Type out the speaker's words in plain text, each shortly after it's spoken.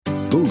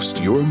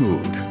Boost your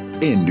mood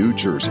in New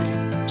Jersey.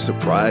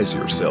 Surprise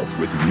yourself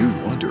with new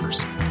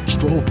wonders.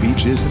 Stroll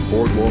beaches and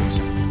boardwalks.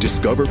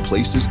 Discover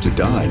places to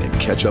dine and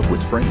catch up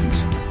with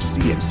friends.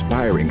 See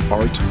inspiring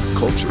art,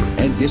 culture,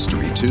 and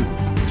history too.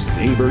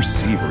 Savor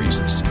sea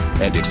breezes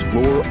and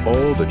explore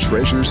all the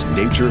treasures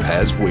nature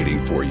has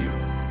waiting for you.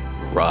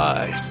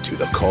 Rise to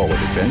the call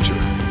of adventure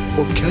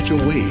or catch a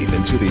wave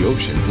into the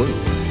ocean blue.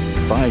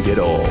 Find it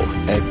all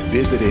at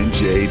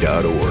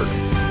visitnj.org.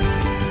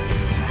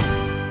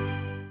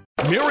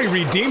 Mary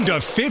redeemed a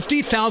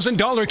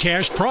 $50,000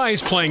 cash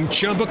prize playing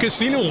Chumba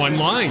Casino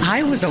online.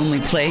 I was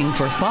only playing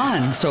for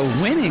fun, so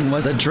winning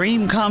was a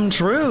dream come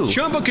true.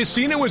 Chumba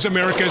Casino is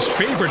America's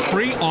favorite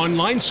free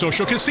online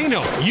social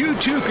casino. You,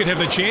 too, could have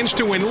the chance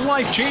to win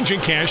life-changing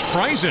cash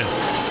prizes.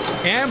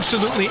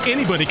 Absolutely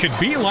anybody could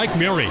be like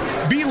Mary.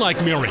 Be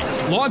like Mary.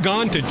 Log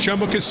on to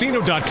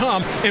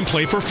ChumbaCasino.com and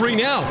play for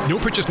free now. No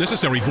purchase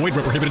necessary. Void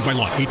where prohibited by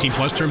law. 18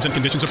 plus terms and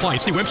conditions apply.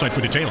 See website for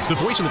details. The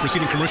voice in the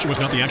preceding commercial was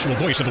not the actual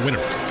voice of the winner.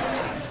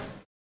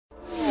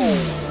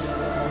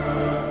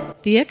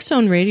 The X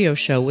Zone Radio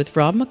Show with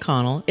Rob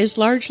McConnell is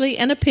largely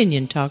an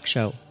opinion talk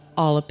show.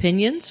 All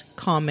opinions,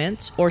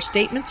 comments, or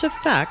statements of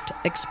fact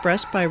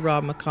expressed by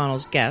Rob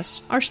McConnell's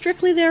guests are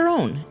strictly their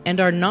own and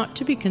are not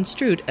to be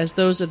construed as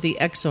those of the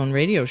X Zone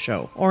Radio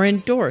Show or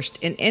endorsed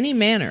in any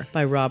manner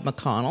by Rob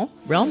McConnell,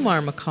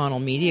 Relmar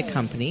McConnell Media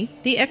Company,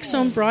 the X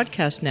Zone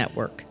Broadcast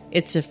Network,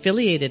 its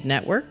affiliated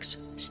networks,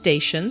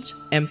 stations,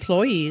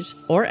 employees,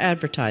 or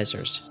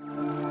advertisers.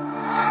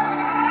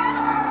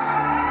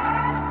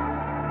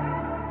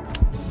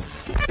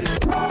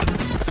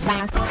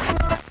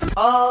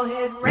 All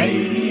Hit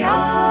Radio.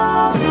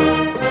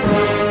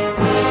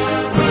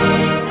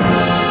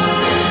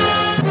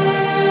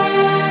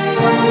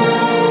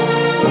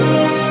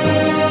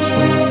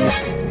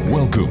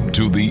 Welcome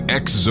to the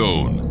X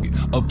Zone,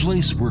 a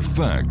place where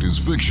fact is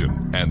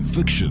fiction and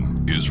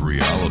fiction is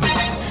reality.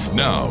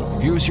 Now,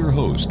 here's your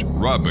host,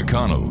 Rob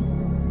McConnell.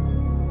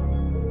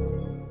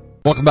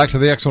 Welcome back to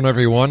the X Zone,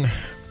 everyone.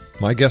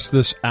 My guest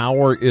this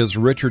hour is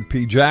Richard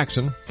P.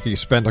 Jackson. He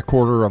spent a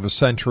quarter of a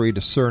century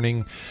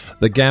discerning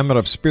the gamut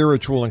of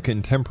spiritual and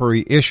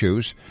contemporary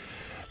issues.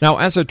 Now,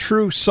 as a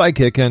true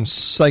psychic and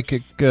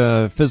psychic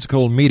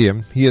physical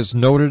medium, he is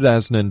noted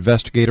as an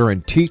investigator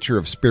and teacher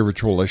of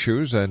spiritual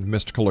issues and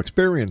mystical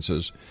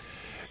experiences.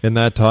 In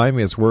that time,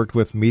 he has worked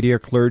with media,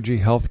 clergy,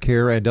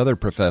 healthcare, and other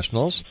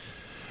professionals.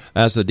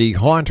 As a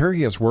de-haunter,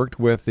 he has worked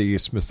with the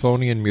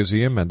Smithsonian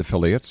Museum and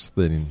affiliates.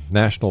 The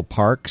national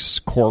parks,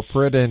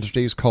 corporate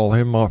entities call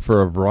him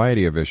for a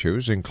variety of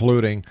issues,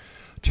 including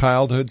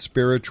childhood,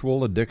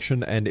 spiritual,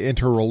 addiction, and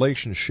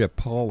interrelationship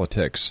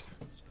politics.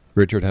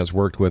 Richard has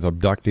worked with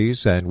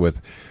abductees and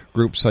with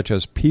groups such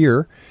as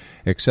PEER,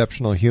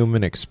 Exceptional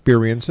Human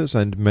Experiences,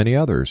 and many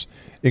others,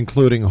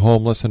 including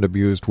homeless and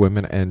abused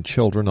women and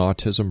children,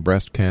 autism,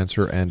 breast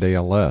cancer, and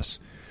ALS.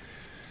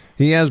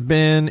 He has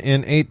been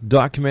in 8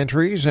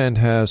 documentaries and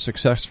has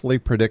successfully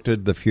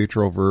predicted the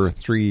future over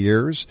 3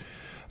 years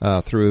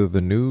through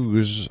the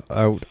news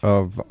out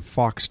of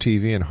Fox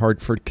TV in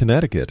Hartford,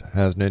 Connecticut.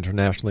 As an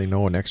internationally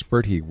known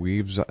expert, he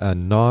weaves a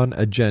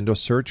non-agenda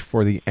search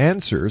for the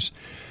answers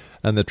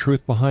and the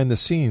truth behind the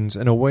scenes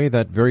in a way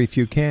that very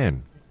few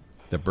can.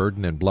 The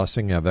burden and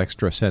blessing of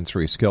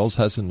extrasensory skills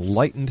has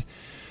enlightened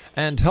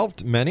and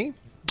helped many.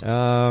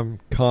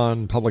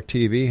 Con Public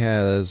TV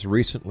has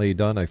recently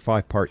done a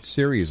 5-part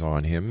series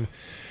on him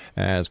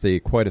as the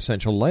quite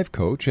essential life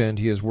coach, and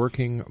he is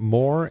working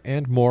more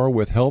and more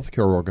with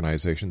healthcare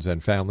organizations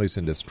and families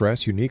in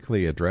distress,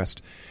 uniquely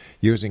addressed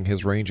using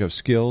his range of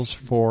skills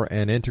for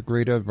an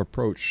integrative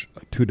approach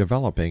to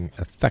developing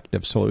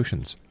effective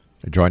solutions.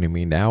 Joining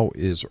me now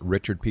is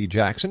Richard P.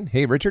 Jackson.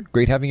 Hey, Richard,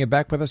 great having you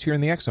back with us here in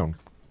the X Zone.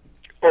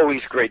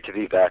 Always great to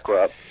be back,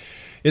 Rob.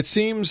 It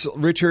seems,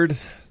 Richard,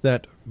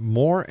 that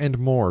more and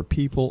more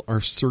people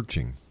are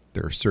searching.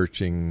 They're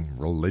searching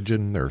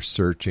religion, they're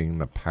searching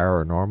the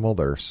paranormal,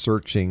 they're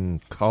searching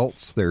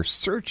cults, they're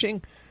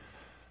searching.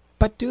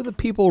 But do the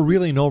people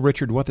really know,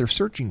 Richard, what they're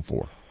searching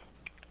for?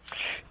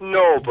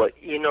 No, but,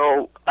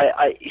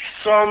 I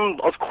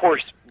some, of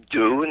course,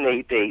 do,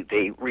 and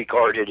they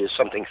regard it as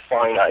something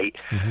finite.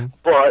 Mm-hmm.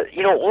 But,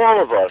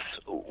 all of us,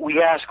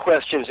 we ask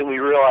questions and we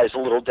realize a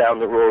little down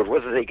the road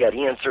whether they get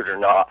answered or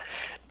not.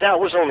 That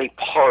was only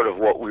part of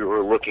what we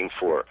were looking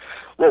for.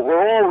 What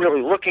we're all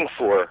really looking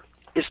for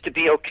is to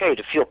be okay,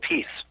 to feel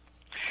peace.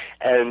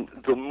 And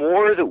the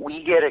more that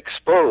we get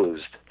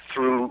exposed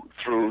through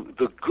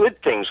the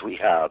good things we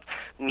have,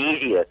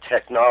 media,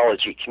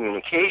 technology,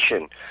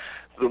 communication,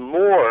 the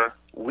more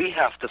we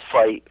have to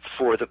fight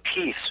for the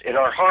peace in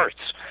our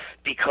hearts,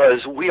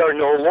 because we are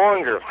no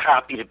longer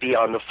happy to be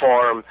on the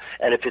farm,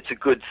 and if it's a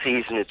good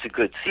season, it's a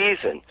good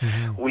season.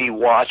 Mm-hmm. We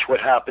watch what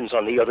happens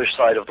on the other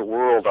side of the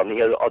world, on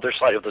the other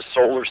side of the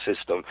solar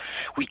system.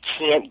 We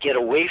can't get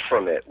away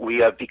from it. We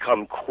have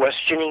become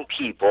questioning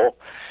people,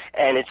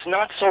 and it's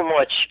not so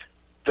much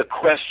the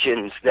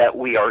questions that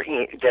we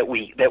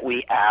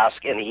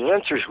ask and the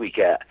answers we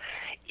get.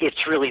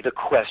 It's really the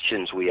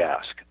questions we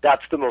ask.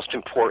 That's the most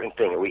important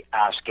thing. Are we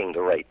asking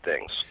the right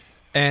things?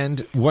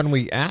 And when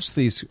we ask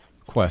these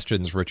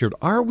questions, Richard,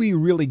 are we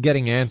really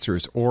getting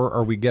answers, or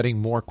are we getting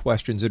more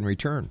questions in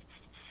return?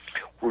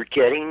 We're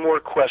getting more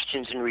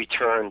questions in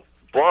return,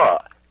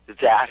 but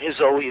that has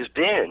always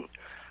been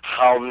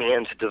how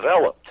man's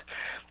developed.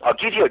 I'll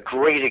give you a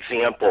great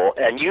example,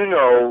 and and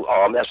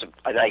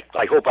I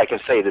hope I can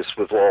say this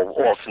with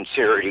all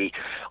sincerity,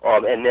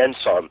 and then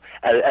some,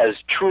 as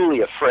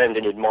truly a friend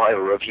and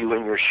admirer of you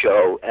and your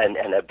show, and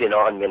have been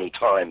on many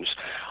times.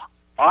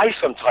 I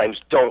sometimes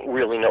don't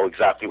really know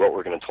exactly what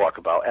we're going to talk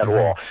about at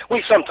all.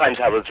 We sometimes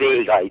have a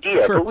vague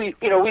idea, but we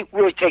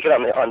really take it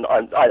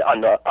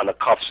on the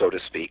cuff, so to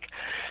speak.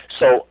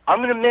 So I'm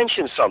going to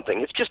mention something.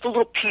 It's just a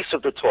little piece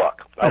of the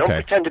talk. I don't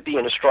pretend to be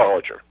an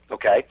astrologer,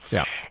 okay?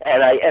 Yeah.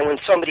 And when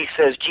somebody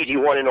says, "Gee, do you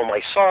want to know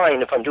my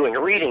sign?" If I'm doing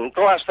a reading,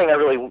 the last thing I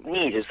really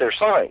need is their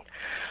sign.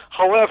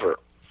 However,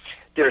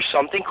 there's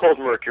something called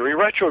Mercury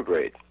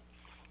retrograde,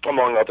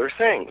 among other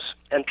things.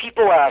 And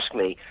people ask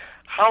me,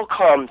 how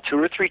come 2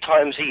 or 3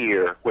 times a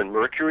year when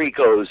Mercury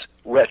goes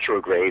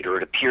retrograde, or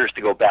it appears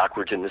to go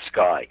backwards in the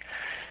sky,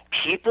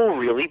 people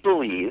really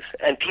believe,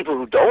 and people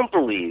who don't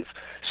believe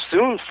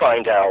soon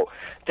find out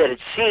that it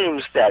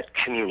seems that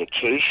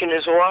communication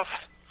is off,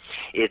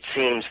 it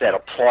seems that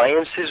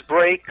appliances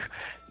break,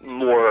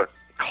 more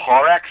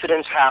car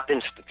accidents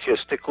happen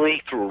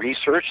statistically through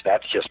research.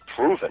 That's just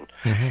proven.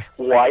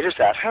 Why does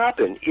that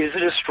happen? Is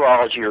it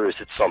astrology or is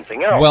it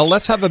something else? Well,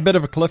 let's have a bit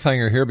of a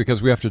cliffhanger here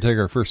because we have to take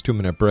our first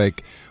 2-minute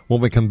break.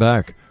 When we come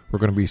back, we're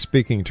going to be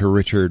speaking to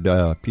Richard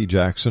P.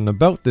 Jackson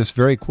about this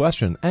very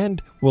question,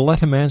 and we'll let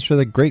him answer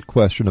the great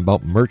question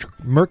about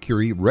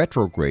Mercury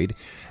retrograde,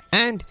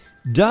 and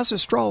does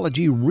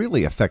astrology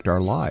really affect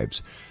our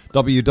lives?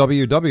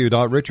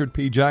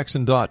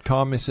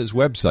 www.richardpjackson.com is his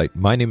website.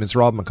 My name is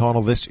Rob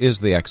McConnell. This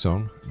is the X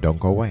Zone. Don't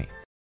go away.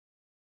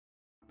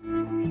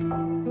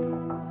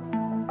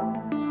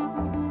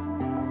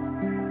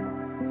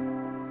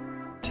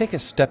 Take a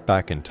step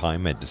back in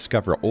time and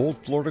discover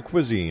old Florida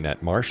cuisine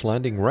at Marsh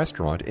Landing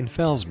Restaurant in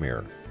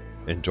Fellsmere.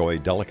 Enjoy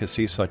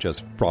delicacies such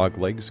as frog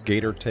legs,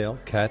 gator tail,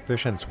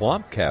 catfish, and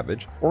swamp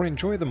cabbage, or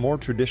enjoy the more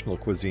traditional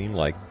cuisine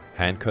like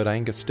hand-cut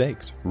Angus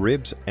steaks,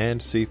 ribs,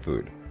 and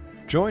seafood.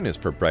 Join us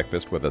for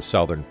breakfast with a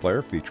southern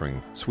flair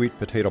featuring sweet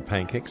potato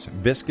pancakes,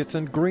 biscuits,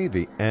 and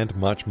gravy, and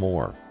much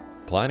more.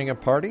 Planning a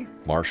party?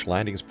 Marsh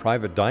Landing's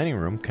private dining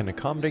room can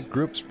accommodate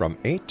groups from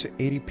 8 to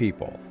 80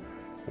 people.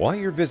 While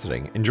you're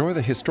visiting, enjoy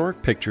the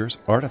historic pictures,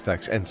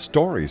 artifacts, and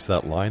stories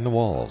that line the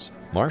walls.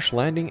 Marsh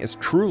Landing is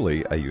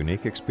truly a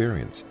unique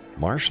experience.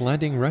 Marsh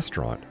Landing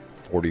Restaurant,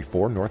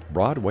 44 North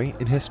Broadway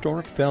in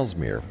historic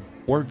Fellsmere,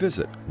 or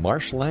visit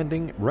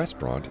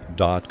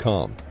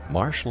marshlandingrestaurant.com.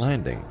 Marsh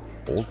Landing,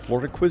 old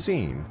Florida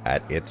cuisine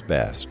at its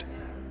best.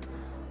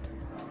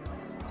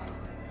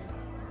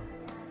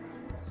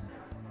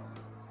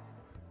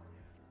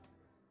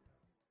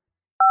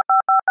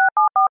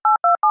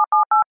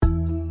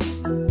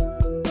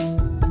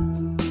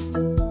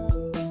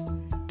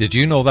 Did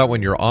you know that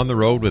when you're on the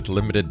road with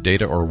limited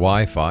data or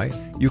Wi-Fi,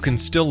 you can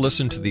still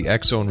listen to the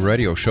X Zone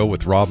radio show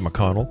with Rob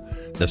McConnell,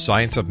 The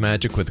Science of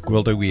Magic with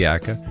Gwilda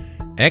Wiyaka,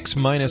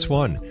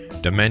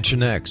 X-1,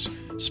 Dimension X,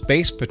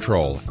 Space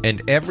Patrol,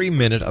 and every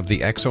minute of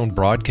the X Zone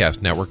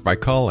broadcast network by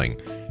calling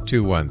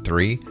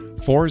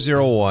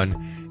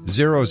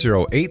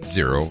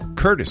 213-401-0080,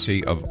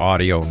 courtesy of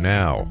Audio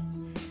Now.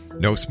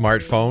 No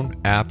smartphone,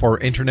 app, or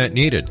internet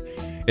needed.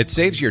 It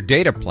saves your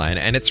data plan,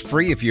 and it's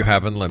free if you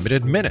have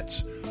unlimited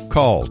minutes.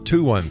 Call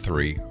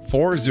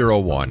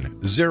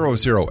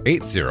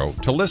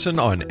 213-401-0080 to listen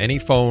on any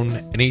phone,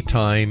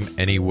 anytime,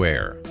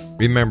 anywhere.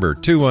 Remember,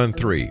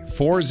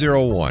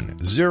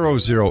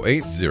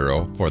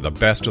 213-401-0080 for the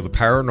best of the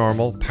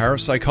paranormal,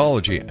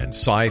 parapsychology, and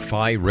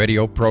sci-fi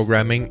radio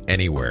programming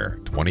anywhere,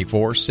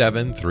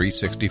 24/7,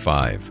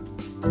 365.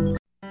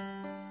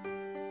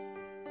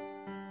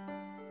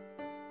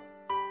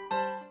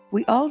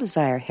 We all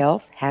desire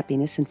health,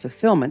 happiness, and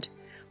fulfillment,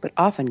 but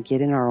often get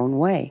in our own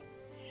way.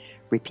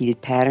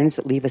 Repeated patterns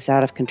that leave us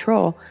out of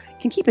control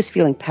can keep us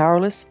feeling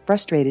powerless,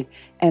 frustrated,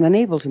 and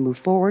unable to move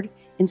forward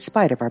in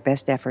spite of our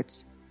best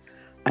efforts.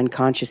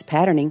 Unconscious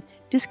patterning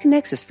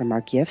disconnects us from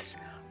our gifts,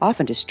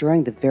 often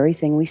destroying the very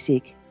thing we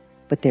seek.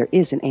 But there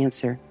is an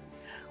answer.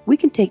 We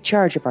can take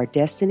charge of our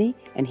destiny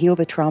and heal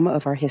the trauma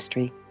of our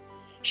history.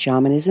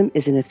 Shamanism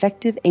is an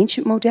effective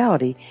ancient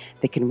modality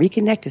that can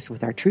reconnect us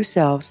with our true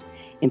selves,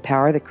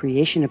 empower the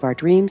creation of our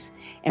dreams,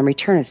 and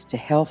return us to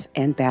health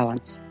and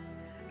balance.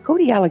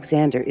 Cody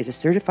Alexander is a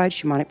certified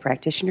shamanic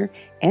practitioner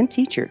and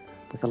teacher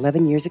with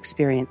 11 years'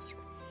 experience.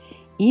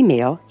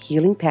 Email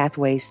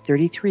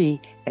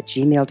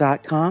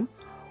healingpathways33@gmail.com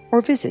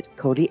or visit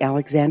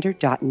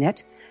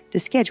codyalexander.net to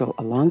schedule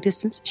a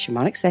long-distance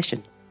shamanic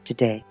session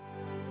today.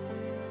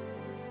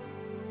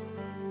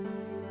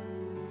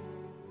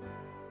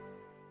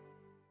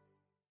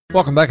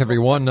 Welcome back,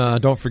 everyone.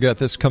 Don't forget,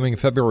 this coming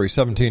February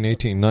 17,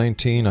 18,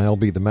 19, I'll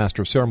be the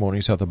Master of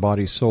Ceremonies at the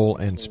Body, Soul,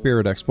 and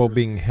Spirit Expo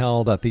being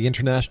held at the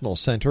International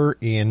Centre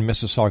in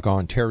Mississauga,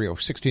 Ontario,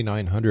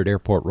 6900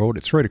 Airport Road.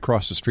 It's right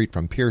across the street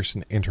from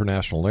Pearson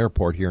International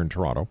Airport here in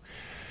Toronto.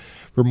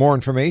 For more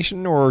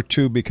information or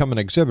to become an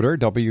exhibitor,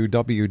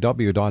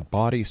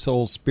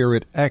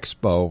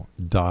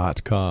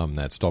 www.bodysoulspiritexpo.com.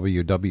 That's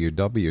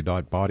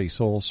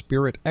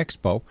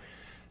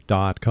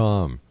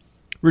www.bodysoulspiritexpo.com.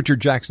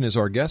 Richard Jackson is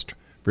our guest.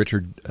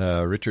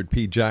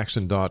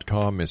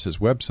 RichardPJackson.com is his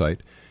website.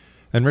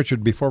 And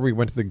Richard, before we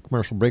went to the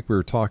commercial break, we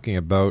were talking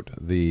about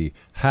the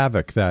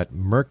havoc that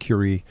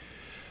Mercury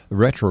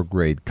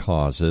retrograde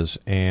causes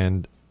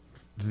and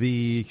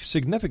the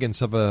significance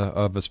of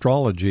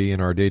astrology in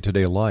our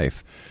day-to-day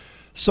life.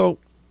 So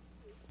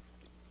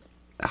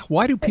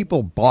why do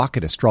people balk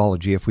at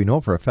astrology if we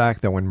know for a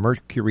fact that when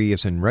Mercury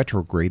is in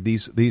retrograde,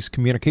 these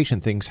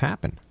communication things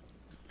happen?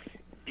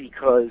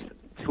 Because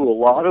to a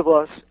lot of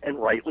us,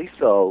 and rightly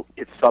so,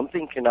 if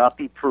something cannot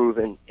be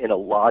proven in a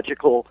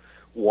logical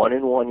 1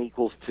 and 1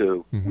 equals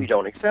 2, we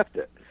don't accept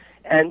it.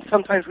 And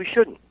sometimes we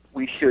shouldn't.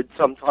 We should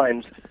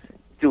sometimes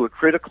do a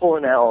critical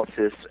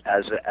analysis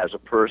as a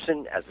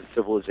person, as a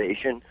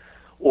civilization,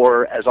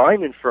 or as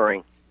I'm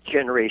inferring,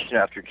 generation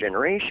after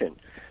generation.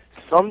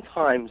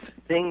 Sometimes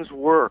things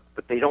work,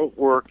 but they don't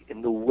work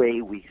in the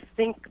way we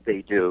think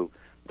they do,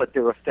 but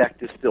their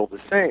effect is still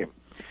the same.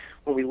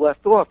 When we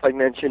left off, I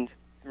mentioned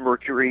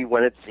Mercury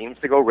when it seems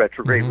to go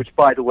retrograde, which,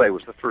 by the way,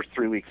 was the first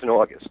 3 weeks in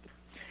August.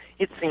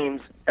 It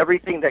seems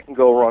everything that can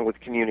go wrong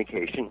with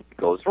communication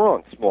goes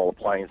wrong. Small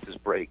appliances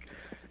break,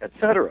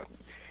 etc.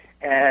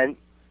 And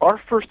our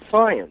first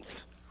science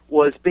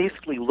was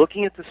basically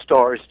looking at the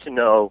stars to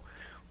know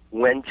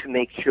when to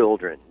make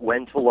children,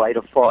 when to light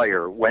a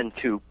fire, when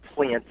to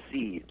plant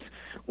seeds,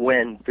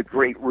 when the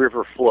great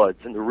river floods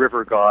and the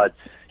river god,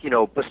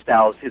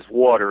 bestows his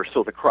water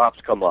so the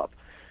crops come up.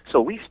 So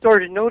we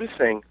started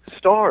noticing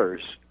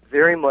stars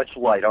very much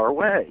light our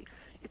way.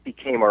 It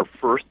became our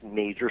first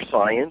major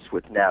science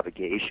with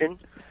navigation,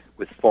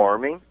 with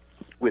farming,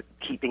 with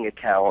keeping a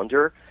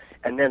calendar,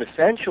 and then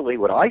essentially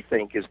what I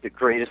think is the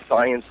greatest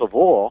science of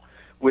all,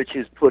 which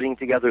is putting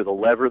together the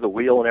lever, the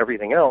wheel, and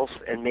everything else,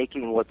 and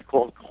making what's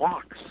called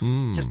clocks.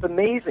 Just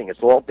amazing.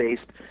 It's all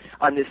based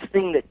on this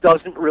thing that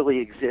doesn't really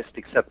exist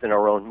except in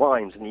our own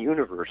minds in the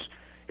universe.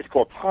 It's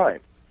called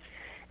time.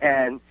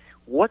 And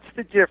what's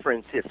the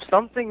difference if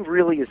something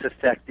really is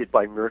affected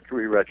by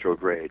Mercury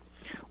retrograde,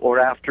 or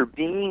after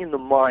being in the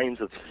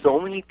minds of so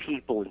many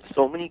people in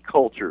so many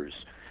cultures,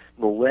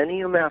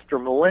 millennium after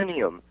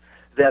millennium,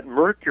 that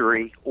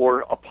Mercury,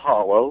 or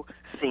Apollo,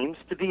 seems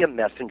to be a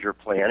messenger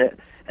planet,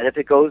 and if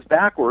it goes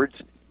backwards,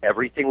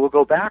 everything will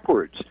go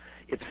backwards.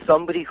 If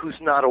somebody who's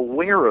not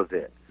aware of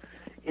it,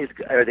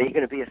 are they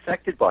going to be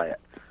affected by it?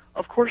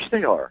 Of course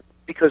they are,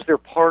 because they're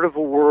part of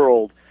a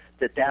world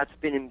that's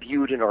been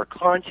imbued in our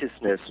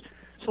consciousness.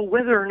 So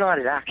whether or not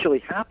it actually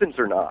happens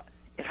or not,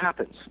 it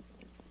happens.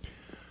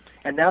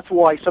 And that's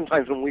why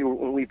sometimes when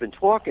we've been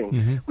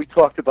talking, we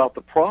talked about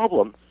the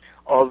problem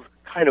of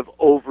kind of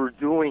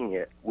overdoing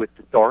it with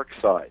the dark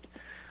side.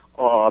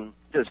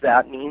 Does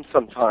that mean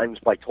sometimes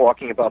by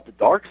talking about the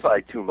dark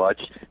side too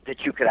much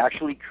that you could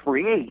actually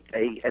create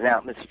an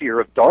atmosphere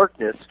of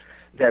darkness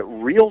that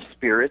real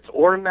spirits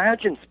or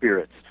imagined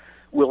spirits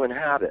will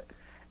inhabit?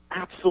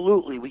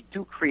 Absolutely, we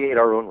do create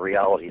our own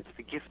reality. It's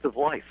the gift of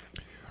life.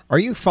 Are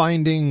you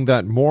finding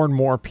that more and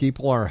more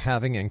people are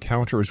having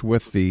encounters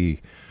with the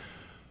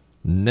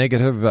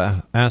negative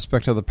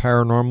aspect of the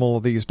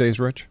paranormal these days,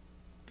 Rich?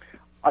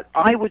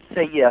 I would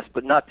say yes,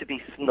 but not to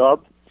be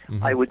snubbed.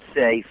 I would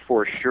say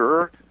for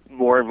sure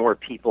more and more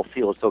people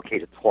feel it's okay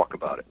to talk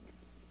about it.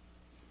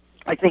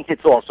 I think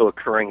it's also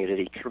occurring at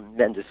a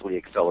tremendously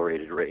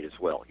accelerated rate as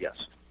well, yes.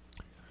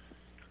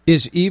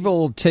 Is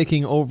evil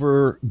taking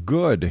over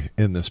good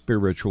in the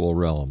spiritual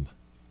realm?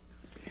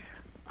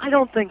 I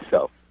don't think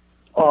so.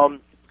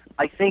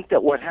 I think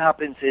that what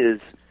happens is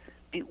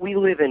we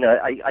live in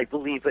I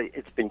believe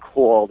it's been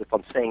called, if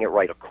I'm saying it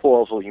right, a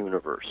causal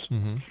universe,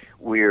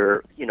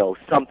 where,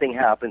 something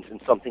happens and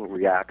something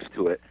reacts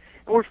to it.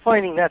 And we're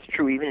finding that's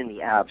true even in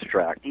the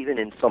abstract, even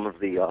in some of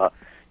the,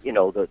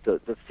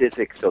 the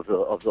physics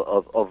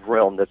of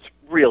realm that's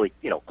really,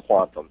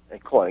 quantum,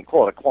 and call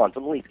it a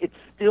quantum leap. It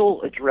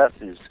still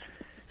addresses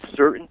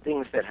certain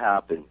things that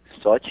happen,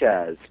 such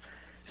as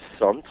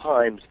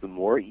sometimes the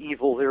more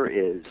evil there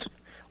is,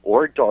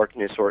 or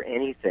darkness or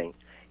anything,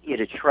 it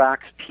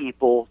attracts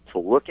people to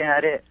look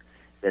at it,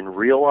 then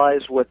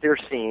realize what they're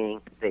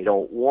seeing, they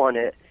don't want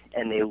it,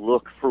 and they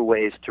look for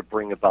ways to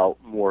bring about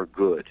more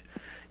good.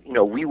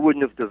 We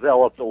wouldn't have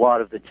developed a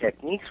lot of the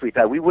techniques we've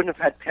had. We wouldn't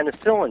have had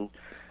penicillin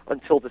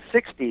until the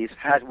 60s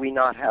had we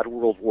not had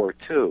World War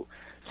II.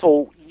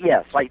 So,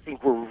 yes, I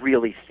think we're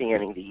really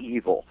fanning the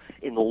evil.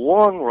 In the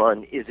long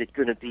run, is it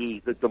going to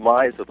be the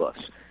demise of us?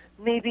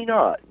 Maybe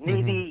not.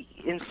 Maybe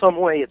in some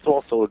way it's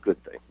also a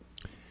good thing.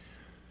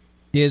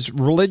 Is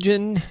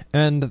religion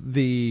and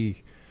the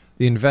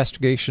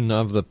investigation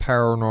of the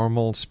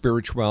paranormal,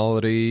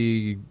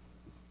 spirituality,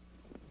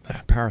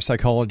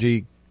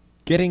 parapsychology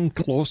getting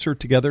closer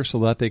together so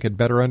that they could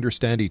better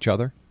understand each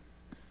other?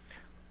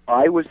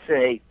 I would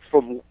say,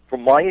 from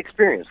my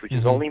experience, which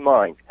is only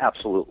mine,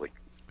 absolutely.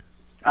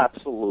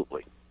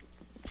 Absolutely.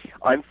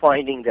 I'm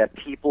finding that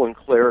people and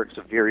clerics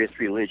of various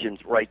religions,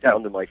 right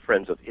down to my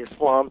friends of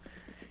Islam,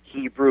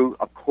 Hebrew,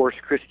 of course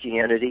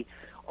Christianity,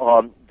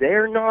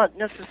 they're not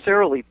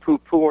necessarily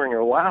poo-pooing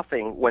or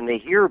laughing when they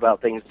hear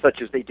about things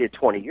such as they did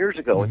 20 years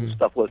ago and the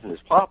stuff wasn't as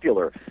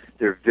popular.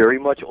 They're very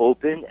much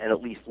open and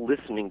at least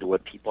listening to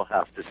what people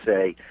have to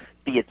say,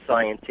 be it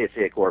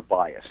scientific or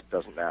biased,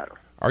 doesn't matter.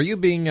 Are you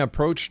being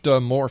approached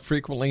more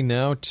frequently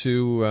now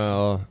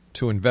to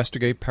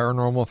investigate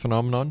paranormal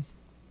phenomenon?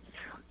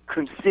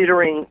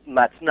 Considering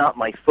that's not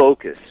my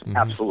focus,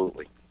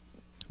 absolutely.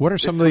 What are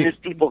some of the... There's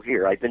people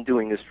here, I've been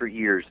doing this for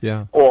years,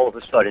 Yeah. all of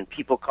a sudden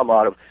people come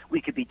out of,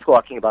 we could be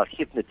talking about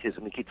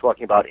hypnotism, we could be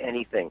talking about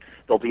anything.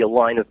 There'll be a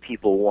line of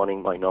people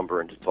wanting my number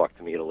and to talk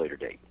to me at a later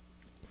date.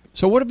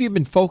 So what have you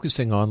been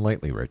focusing on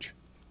lately, Rich?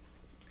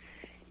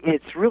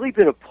 It's really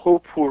been a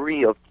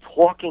potpourri of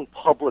talking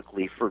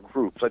publicly for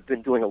groups. I've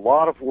been doing a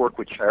lot of work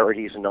with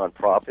charities and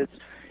nonprofits,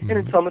 and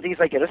in some of these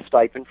I get a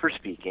stipend for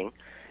speaking.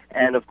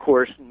 And, of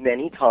course,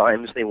 many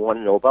times they want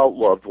to know about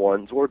loved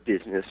ones or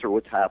business or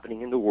what's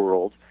happening in the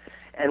world.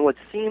 And what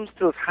seems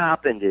to have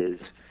happened is,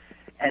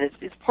 and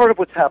it's part of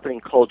what's happening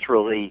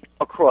culturally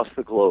across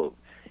the globe,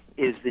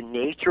 is the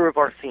nature of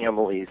our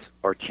families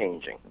are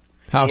changing.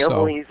 How so?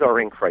 Families are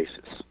in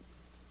crisis.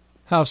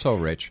 How so,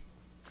 Rich?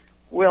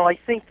 Well, I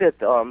think that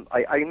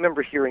I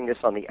remember hearing this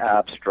on the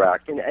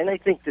abstract, and I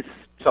think this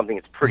is something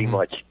that's pretty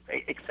much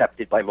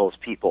accepted by most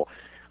people.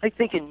 I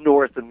think in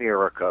North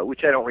America,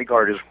 which I don't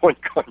regard as one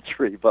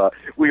country, but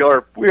we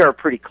are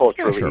pretty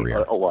culturally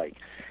alike.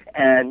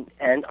 And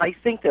I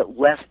think that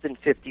less than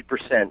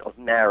 50% of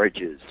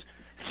marriages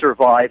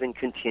survive and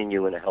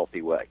continue in a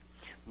healthy way.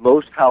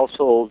 Most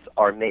households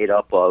are made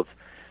up of,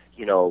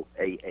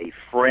 a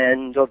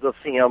friend of the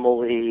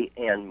family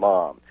and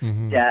mom,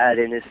 dad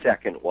and his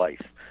second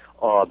wife,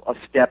 a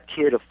step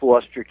kid, a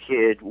foster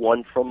kid,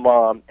 one from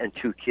mom, and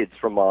two kids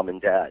from mom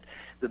and dad.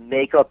 The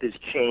makeup is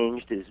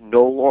changed. It is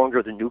no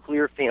longer the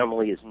nuclear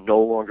family is no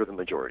longer the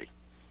majority.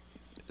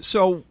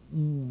 So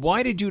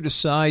why did you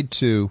decide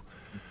to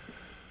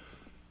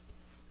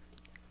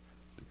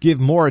give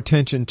more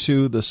attention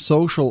to the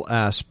social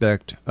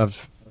aspect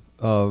of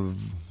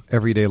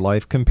everyday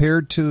life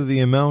compared to the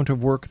amount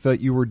of work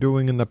that you were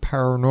doing in the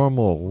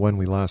paranormal when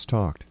we last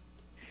talked?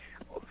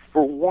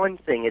 For one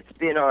thing, it's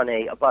been on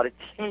about a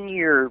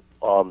 10-year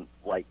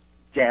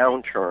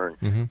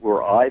downturn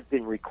where I've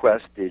been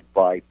requested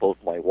by both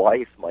my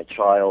wife, my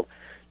child,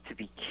 to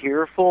be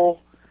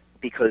careful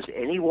because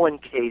any one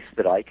case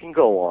that I can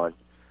go on,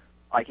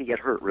 I could get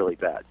hurt really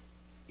bad.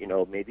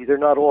 Maybe they're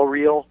not all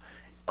real.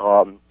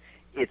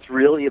 It's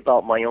really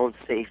about my own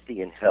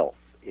safety and health.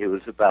 It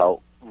was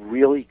about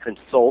really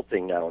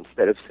consulting now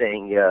instead of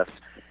saying yes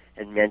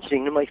and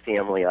mentioning to my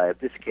family, I have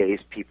this case,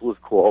 people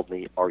have called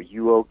me, are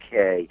you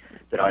okay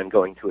that I'm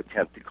going to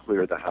attempt to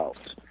clear the house?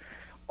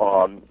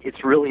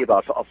 It's really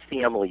about a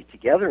family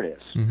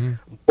togetherness.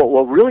 But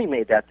what really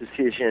made that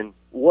decision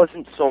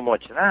wasn't so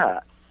much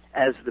that,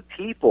 as the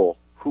people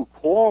who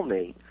call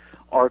me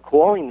are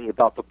calling me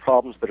about the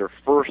problems that are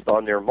first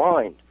on their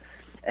mind.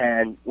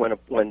 And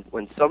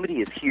when somebody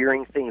is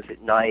hearing things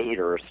at night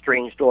or a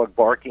strange dog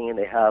barking and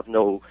they have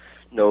no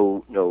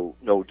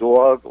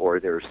dog, or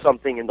there's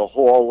something in the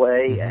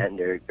hallway and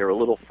they're a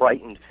little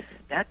frightened,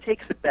 that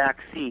takes a back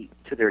seat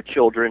to their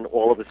children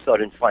all of a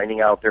sudden finding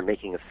out they're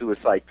making a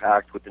suicide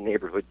pact with the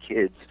neighborhood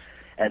kids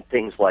and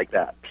things like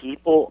that.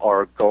 People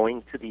are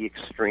going to the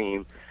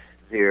extreme.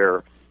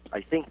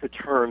 I think the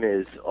term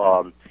is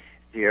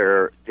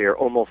their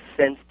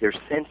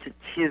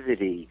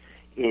sensitivity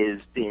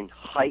is being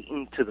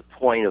heightened to the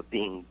point of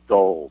being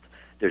dulled.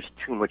 There's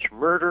too much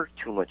murder,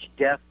 too much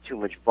death, too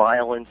much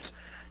violence.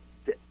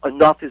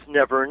 Enough is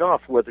never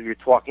enough, whether you're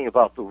talking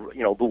about the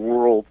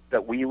world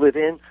that we live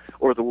in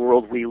or the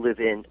world we live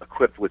in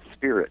equipped with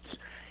spirits.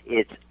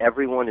 It's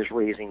everyone is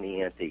raising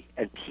the ante,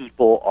 and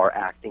people are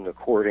acting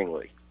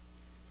accordingly.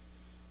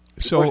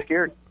 People are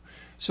scared.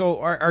 So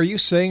are you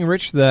saying,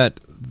 Rich, that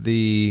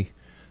the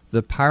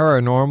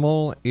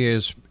paranormal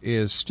is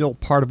still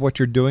part of what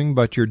you're doing,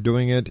 but you're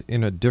doing it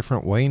in a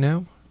different way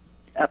now?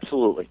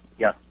 Absolutely,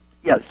 yeah.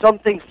 Yeah, some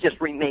things just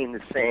remain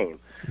the same.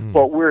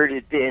 But where it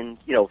had been,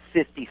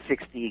 50,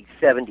 60,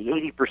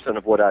 70, 80%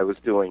 of what I was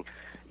doing,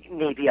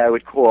 maybe I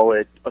would call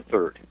it a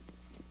third.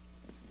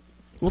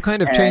 What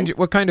kind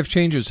of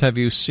changes have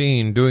you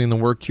seen doing the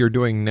work you're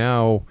doing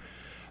now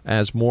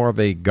as more of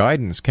a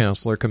guidance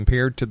counselor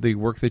compared to the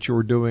work that you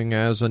were doing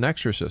as an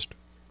exorcist?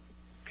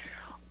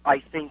 I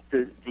think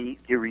the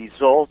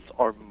results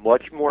are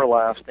much more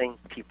lasting.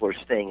 People are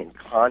staying in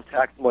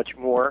contact much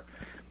more.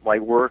 My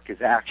work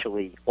is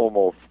actually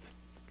almost,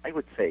 I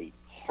would say,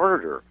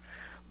 harder.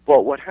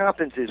 But what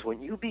happens is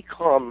when you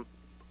become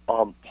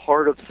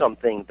part of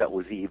something that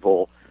was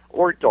evil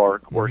or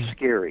dark or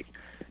scary,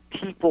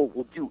 people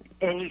will do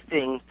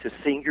anything to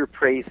sing your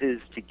praises,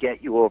 to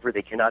get you over.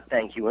 They cannot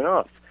thank you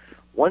enough.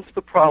 Once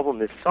the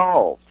problem is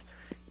solved,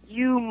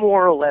 you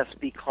more or less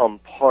become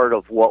part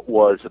of what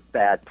was a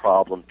bad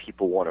problem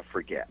people want to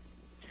forget.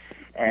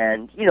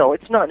 And,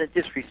 it's not in a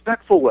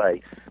disrespectful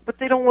way, but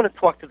they don't want to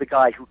talk to the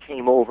guy who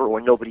came over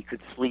when nobody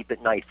could sleep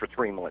at night for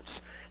 3 months.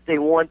 They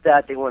want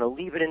that. They want to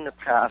leave it in the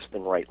past,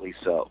 and rightly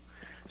so.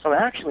 So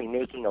I'm actually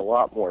making a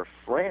lot more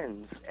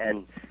friends,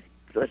 and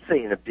let's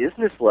say in a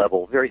business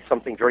level,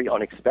 something very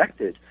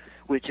unexpected,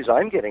 which is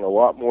I'm getting a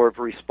lot more of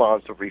a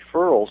response of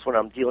referrals when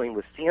I'm dealing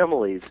with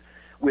families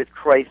with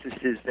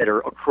crises that are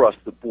across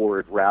the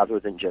board rather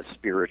than just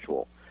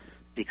spiritual.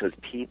 Because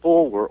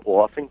people were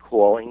often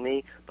calling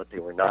me, but they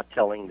were not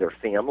telling their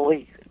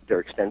family, their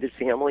extended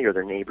family, or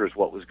their neighbors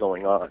what was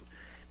going on.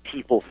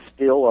 People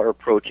still are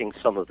approaching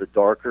some of the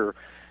darker,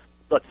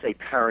 let's say,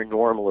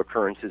 paranormal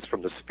occurrences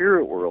from the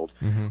spirit world.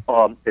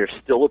 Mm-hmm. They're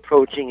still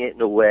approaching it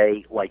in a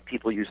way like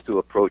people used to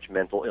approach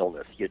mental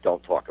illness. You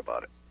don't talk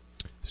about it.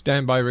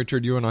 Stand by,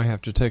 Richard. You and I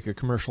have to take a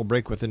commercial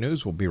break with the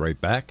news. We'll be right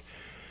back.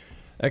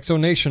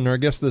 Exonation, our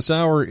guest this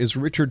hour is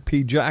Richard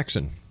P.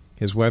 Jackson.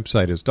 His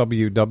website is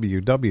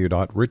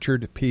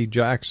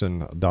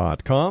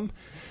www.richardpjackson.com.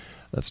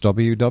 That's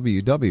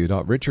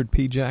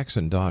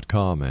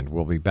www.richardpjackson.com. And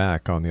we'll be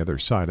back on the other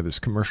side of this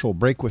commercial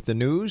break with the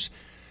news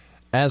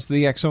as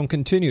the X Zone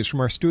continues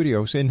from our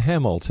studios in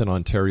Hamilton,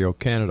 Ontario,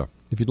 Canada.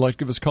 If you'd like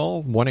to give us a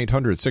call,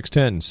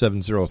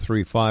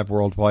 1-800-610-7035,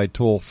 worldwide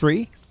toll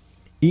free.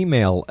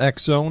 Email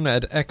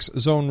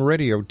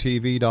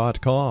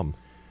xzone@xzoneradiotv.com.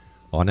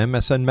 On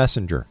MSN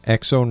Messenger,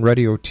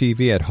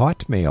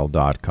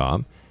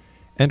 xzoneradiotv@hotmail.com.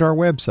 And our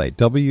website,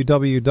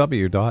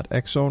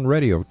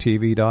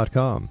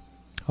 www.xzoneradiotv.com.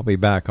 I'll be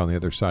back on the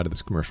other side of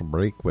this commercial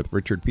break with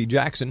Richard P.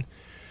 Jackson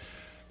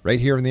right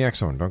here in the X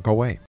Zone. Don't go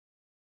away.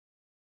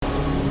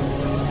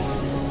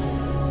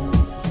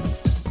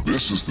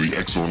 This is the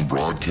X Zone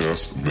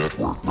Broadcast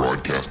Network,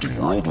 broadcasting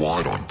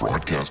worldwide on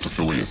broadcast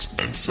affiliates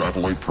and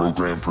satellite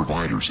program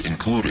providers,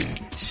 including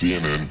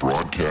CNN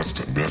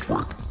Broadcast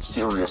Network,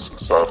 Sirius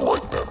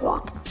Satellite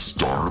Network,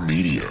 Star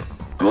Media,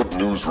 Good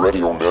News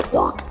Radio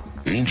Network,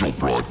 Angel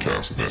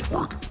Broadcast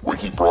Network,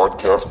 Wiki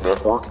Broadcast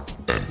Network,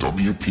 and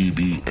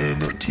WPBN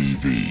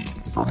TV.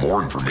 For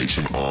more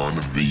information on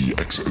the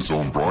X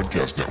Zone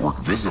Broadcast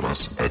Network, visit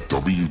us at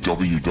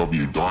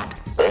www.xzbn.net.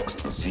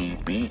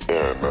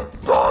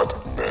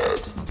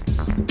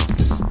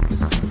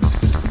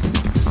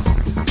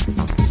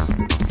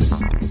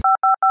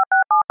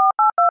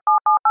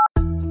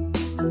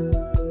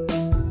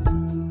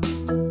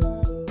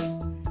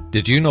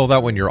 Did you know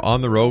that when you're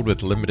on the road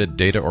with limited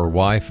data or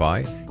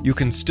Wi-Fi, you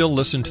can still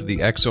listen to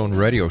the X Zone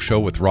Radio Show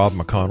with Rob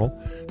McConnell,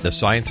 The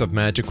Science of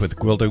Magic with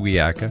Gwilda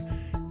Wiyaka,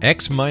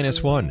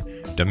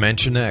 X-1,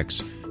 Dimension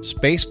X,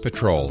 Space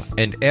Patrol,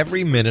 and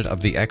every minute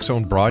of the X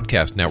Zone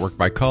Broadcast Network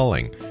by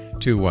calling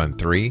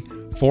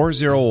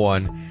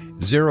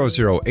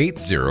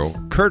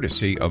 213-401-0080,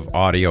 courtesy of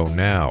Audio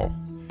Now.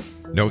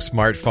 No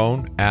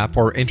smartphone, app,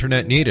 or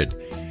internet needed.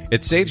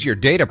 It saves your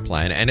data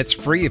plan, and it's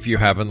free if you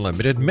have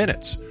unlimited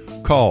minutes.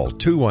 Call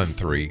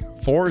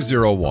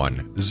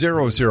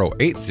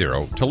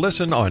 213-401-0080 to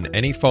listen on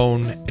any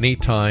phone,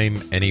 anytime,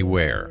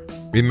 anywhere.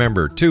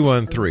 Remember,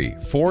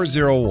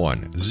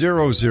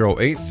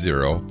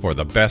 213-401-0080 for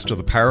the best of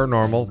the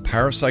paranormal,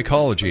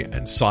 parapsychology,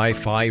 and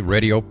sci-fi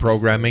radio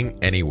programming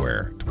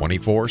anywhere,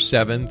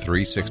 24/7,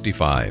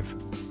 365.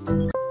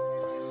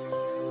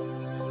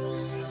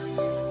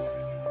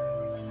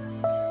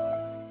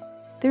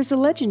 There's a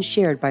legend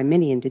shared by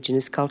many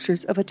indigenous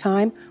cultures of a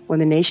time when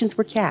the nations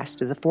were cast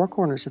to the four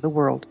corners of the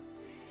world.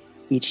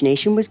 Each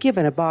nation was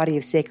given a body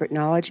of sacred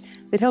knowledge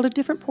that held a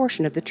different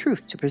portion of the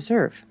truth to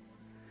preserve.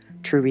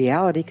 True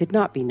reality could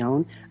not be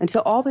known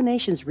until all the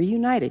nations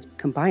reunited,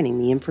 combining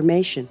the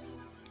information.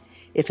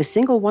 If a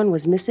single one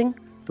was missing,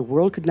 the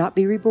world could not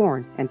be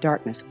reborn and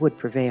darkness would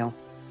prevail.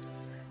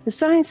 The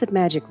Science of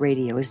Magic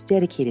Radio is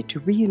dedicated to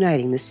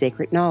reuniting the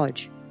sacred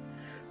knowledge.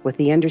 With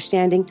the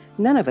understanding,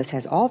 none of us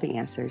has all the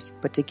answers,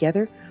 but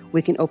together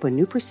we can open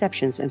new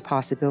perceptions and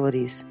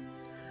possibilities.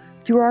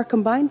 Through our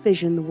combined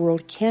vision, the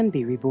world can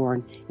be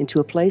reborn into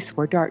a place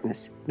where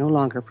darkness no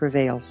longer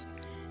prevails.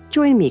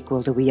 Join me,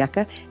 Gwilda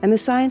Wiyaka, and the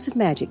Science of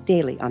Magic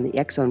daily on the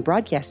X Zone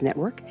Broadcast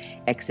Network,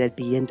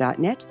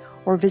 xzbn.net,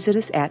 or visit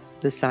us at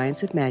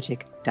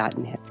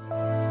thescienceofmagic.net.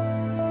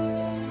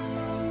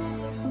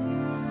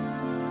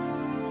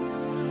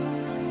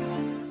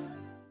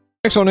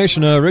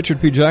 Exonation, Richard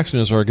P. Jackson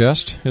is our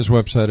guest. His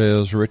website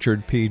is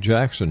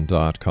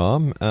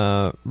richardpjackson.com.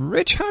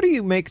 Rich, how do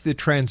you make the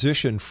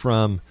transition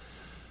from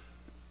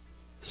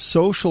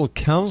social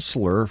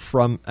counselor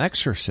from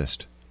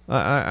exorcist?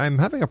 I'm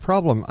having a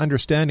problem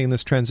understanding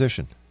this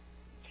transition.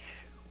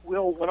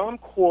 Well, when I'm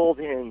called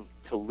in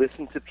to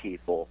listen to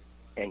people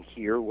and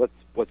hear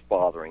what's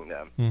bothering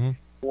them, mm-hmm.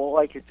 all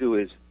I could do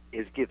is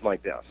give my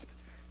best.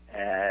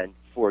 And,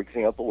 for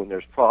example, when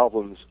there's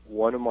problems,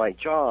 one of my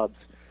jobs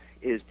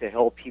is to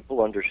help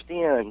people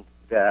understand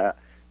that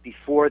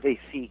before they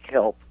seek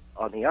help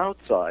on the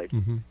outside,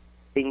 mm-hmm.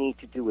 they need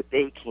to do what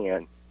they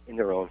can in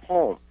their own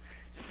home.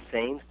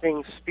 Same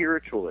thing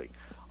spiritually.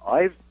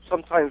 I've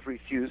sometimes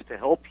refused to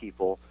help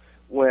people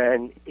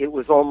when it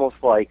was almost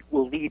like,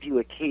 we'll leave you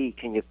a key,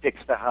 can you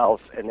fix the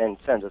house, and then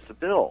send us a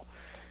bill.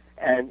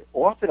 And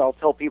often I'll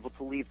tell people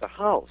to leave the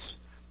house,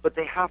 but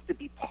they have to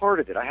be part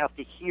of it. I have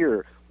to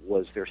hear,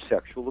 was there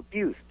sexual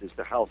abuse? Does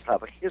the house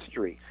have a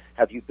history?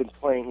 Have you been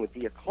playing with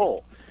the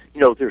occult?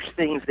 There's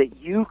things that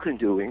you can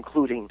do,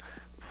 including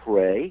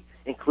pray,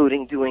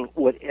 including doing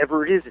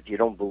whatever it is. If you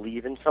don't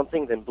believe in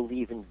something, then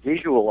believe in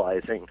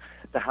visualizing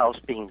the house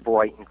being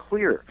bright and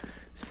clear.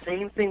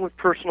 Same thing with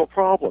personal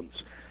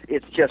problems.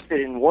 It's just that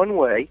in one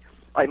way,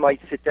 I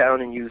might sit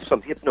down and use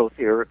some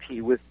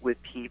hypnotherapy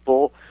with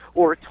people,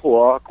 or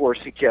talk, or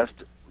suggest,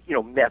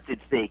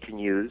 methods they can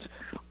use.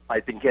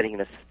 I've been getting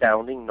an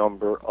astounding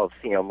number of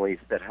families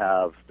that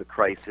have the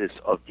crisis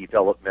of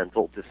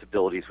developmental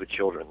disabilities with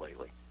children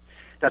lately.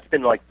 That's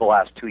been like the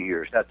last 2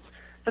 years. That's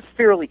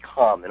fairly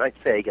common. I'd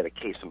say I get a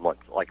case a month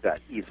like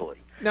that easily.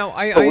 Now,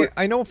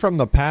 I know from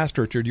the past,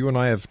 Richard, you and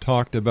I have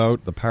talked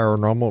about the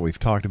paranormal. We've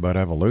talked about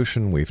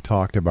evolution. We've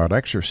talked about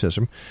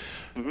exorcism.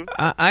 Mm-hmm.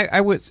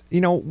 I would,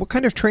 what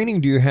kind of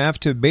training do you have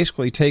to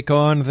basically take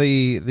on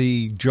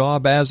the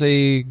job as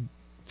a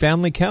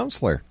family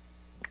counselor?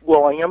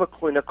 Well, I am a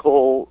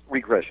clinical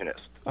regressionist.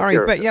 All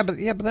right, but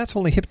that's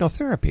only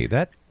hypnotherapy.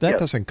 That yes.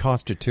 doesn't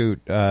constitute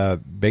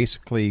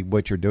basically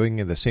what you're doing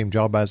in the same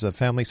job as a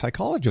family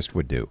psychologist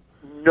would do.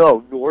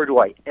 No, nor do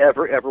I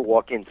ever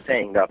walk in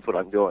saying that's what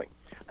I'm doing.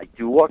 I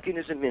do walk in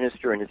as a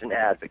minister and as an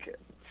advocate,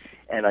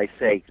 and I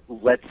say,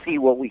 let's see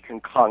what we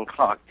can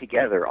concoct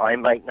together. I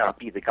might not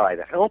be the guy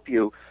to help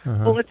you,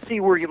 but let's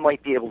see where you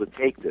might be able to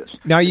take this.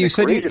 Now, you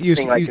said the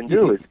greatest thing I can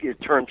do is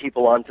turn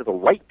people on to the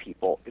right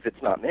people if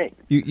it's not me.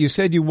 You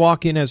said you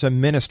walk in as a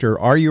minister.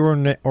 Are you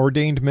an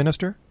ordained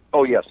minister?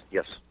 Oh, yes.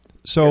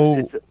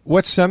 So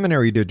what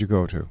seminary did you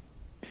go to?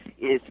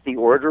 It's the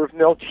Order of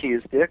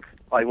Melchizedek.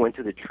 I went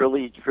to the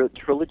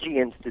Trilogy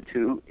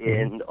Institute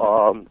in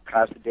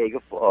Pasadena,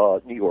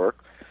 New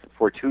York,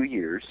 for 2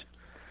 years.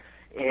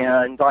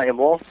 And I am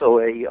also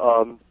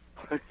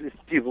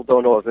people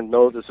don't often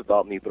know this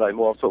about me, but I'm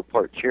also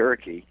part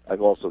Cherokee.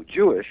 I'm also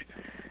Jewish,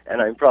 and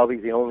I'm probably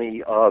the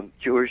only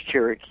Jewish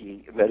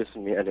Cherokee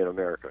medicine man in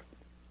America.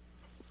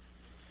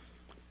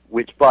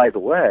 Which, by the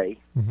way,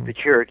 the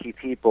Cherokee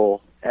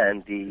people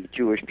and the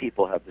Jewish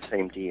people have the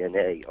same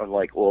DNA,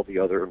 unlike all the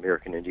other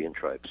American Indian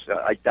tribes.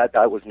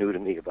 That was new to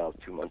me about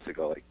 2 months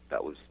ago.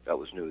 That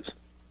was news.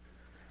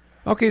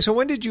 Okay, so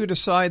when did you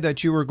decide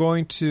that you were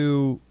going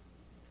to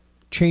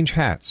change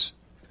hats?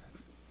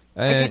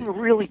 I didn't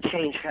really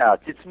change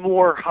hats. It's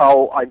more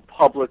how I'm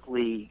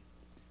publicly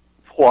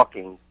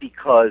talking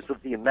because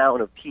of the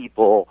amount of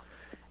people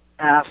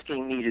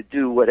asking me to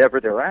do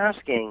whatever they're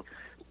asking,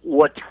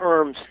 what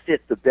terms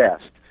fit the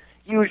best.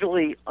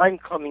 Usually I'm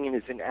coming in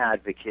as an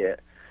advocate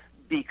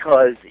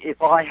because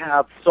if I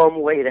have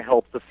some way to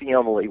help the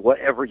family,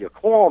 whatever you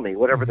call me,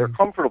 whatever they're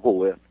comfortable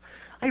with,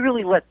 I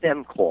really let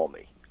them call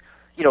me.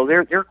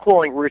 They're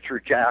calling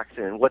Richard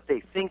Jackson, and what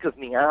they think of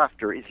me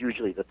after is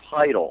usually the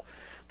title.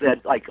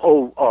 That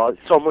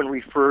someone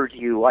referred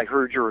you. I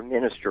heard you're a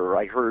minister.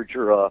 I heard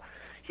you're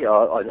an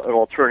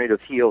alternative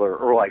healer,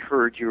 or I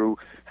heard you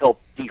help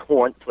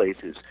de-haunt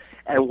places.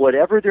 And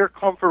whatever they're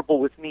comfortable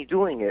with me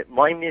doing it,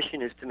 my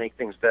mission is to make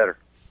things better.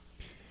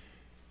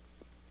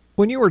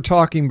 When you were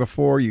talking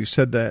before, you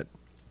said that,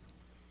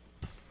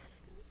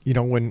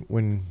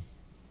 when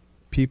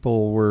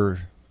people were,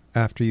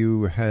 after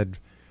you had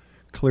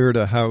cleared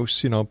a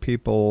house,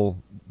 people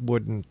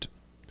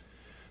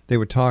they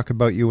would talk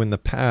about you in the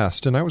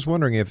past. And I was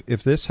wondering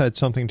if this had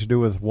something to do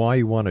with why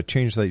you want to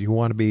change that. You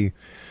want to be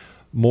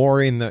more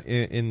in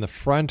the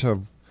front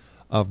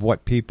of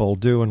what people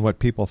do and what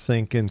people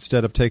think,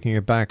 instead of taking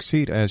a back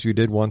seat as you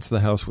did once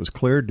the house was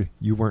cleared.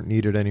 You weren't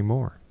needed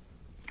anymore.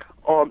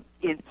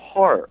 In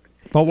part.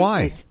 But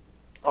why?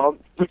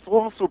 It's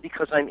also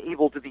because I'm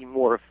able to be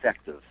more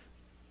effective.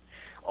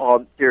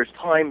 There's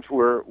times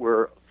where,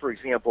 for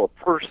example,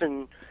 a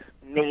person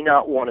may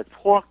not want to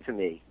talk to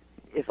me.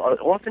 It's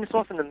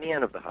often the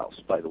man of the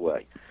house, by the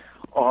way.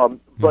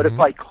 But if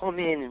I come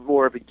in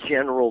more of a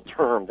general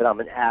term that I'm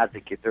an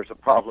advocate, there's a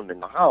problem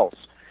in the house,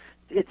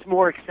 it's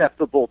more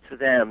acceptable to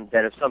them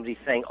than if somebody's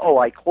saying,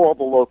 I call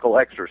the local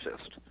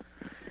exorcist.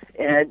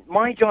 And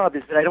my job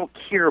is that I don't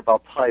care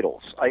about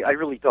titles. I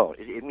really don't.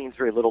 It means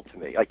very little to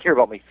me. I care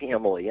about my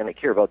family, and I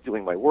care about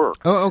doing my work.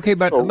 Oh, okay,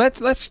 but let's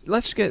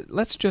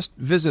just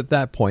visit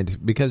that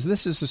point, because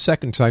this is the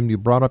second time you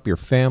brought up your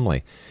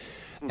family.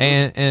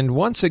 And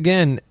once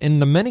again, in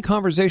the many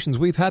conversations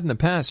we've had in the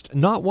past,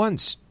 not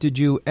once did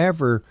you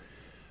ever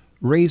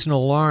raise an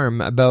alarm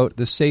about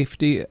the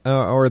safety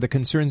or the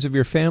concerns of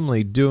your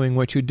family doing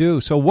what you do.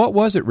 So what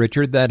was it,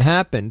 Richard, that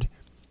happened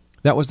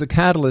that was the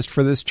catalyst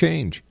for this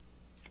change?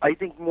 I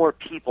think more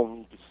people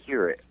need to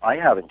hear it. I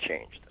haven't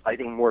changed. I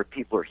think more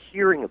people are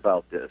hearing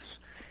about this,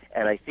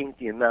 and I think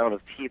the amount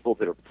of people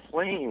that are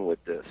playing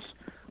with this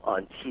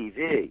on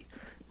TV,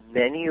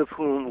 many of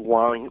whom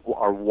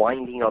are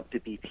winding up to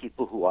be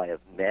people who I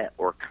have met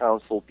or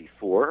counseled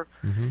before,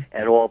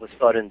 and all of a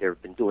sudden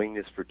they've been doing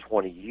this for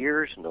 20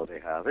 years. No, they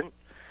haven't.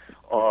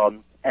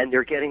 And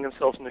they're getting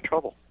themselves into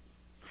trouble.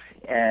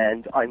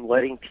 And I'm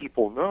letting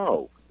people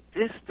know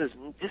this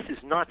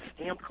is not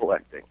stamp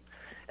collecting.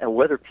 And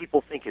whether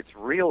people think it's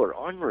real or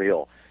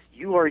unreal,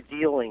 you are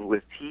dealing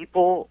with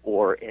people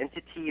or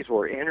entities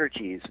or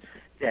energies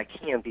that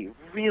can be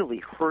really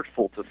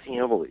hurtful to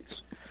families.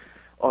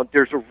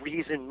 There's a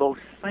reason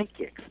most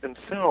psychics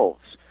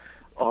themselves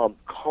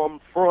come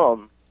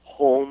from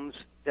homes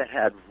that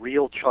had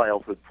real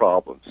childhood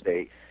problems.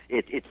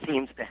 It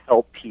seems to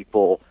help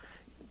people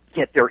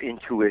get their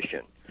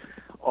intuition.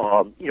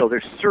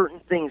 There's certain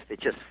things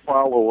that just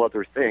follow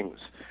other things.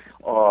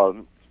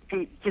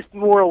 Just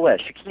more or less,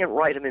 you can't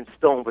write them in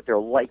stone, but they're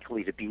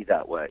likely to be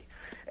that way.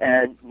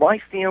 And my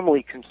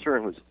family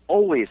concern was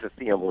always a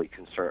family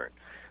concern.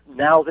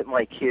 Now that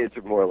my kids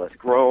are more or less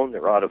grown,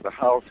 they're out of the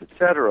house,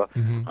 etc.,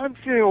 I'm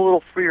feeling a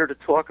little freer to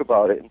talk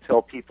about it and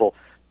tell people,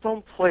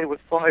 don't play with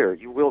fire.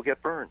 You will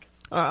get burned.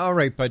 All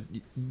right, but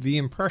the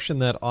impression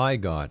that I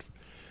got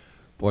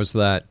was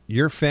that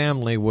your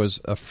family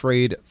was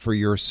afraid for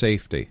your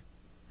safety.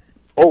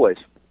 Always.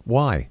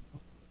 Why?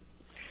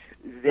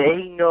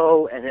 They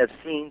know and have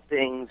seen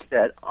things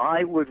that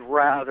I would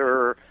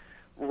rather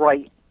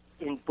write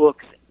in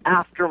books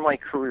after my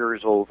career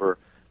is over,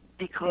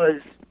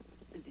 because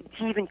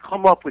to even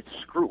come up with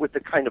the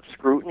kind of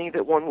scrutiny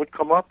that one would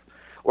come up,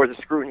 or the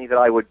scrutiny that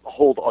I would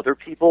hold other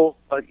people,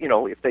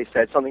 if they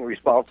said something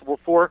responsible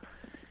for,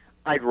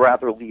 I'd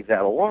rather leave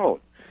that alone.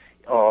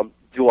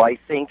 Do I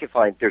think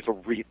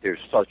there's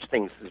such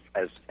things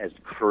as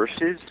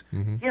curses?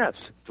 Yes.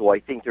 Do I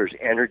think there's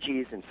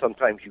energies and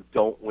sometimes you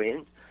don't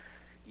win?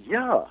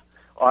 Yeah.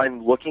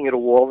 I'm looking at a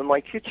wall in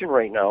my kitchen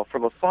right now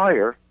from a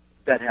fire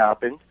that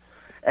happened,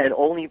 and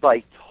only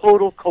by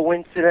total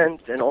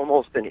coincidence and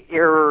almost an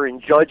error in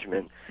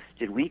judgment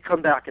did we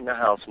come back in the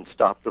house and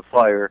stop the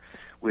fire,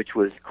 which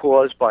was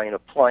caused by an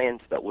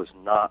appliance that was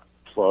not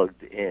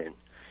plugged in.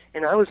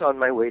 And I was on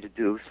my way to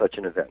do such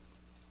an event.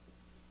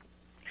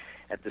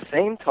 At the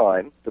same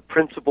time, the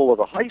principal of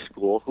a high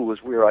school, who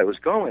was where I was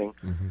going,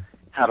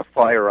 had a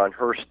fire on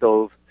her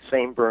stove,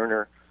 same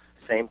burner,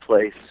 same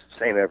place,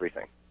 same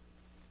everything.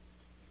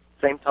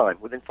 Same time,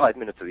 within 5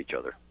 minutes of each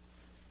other.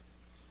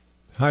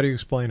 How do you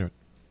explain it?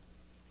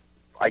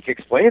 I can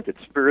explain it that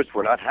spirits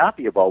were not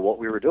happy about what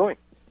we were doing.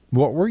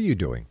 What were you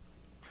doing?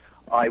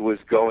 I was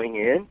going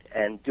in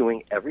and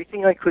doing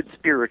everything I could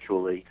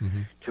spiritually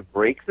to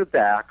break the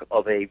back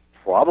of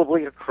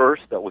probably a curse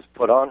that was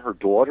put on her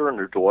daughter and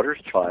her daughter's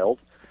child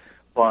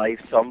by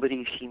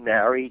somebody she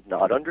married,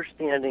 not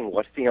understanding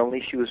what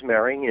family she was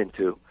marrying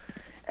into.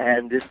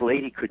 And this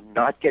lady could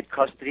not get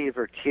custody of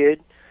her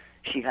kid.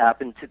 She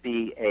happened to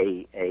be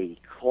a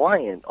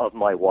client of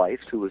my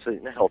wife's, who was a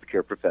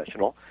healthcare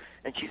professional,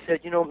 and she said,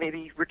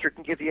 maybe Richard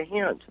can give you a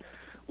hand.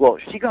 Well,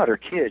 she got her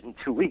kid in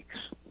 2 weeks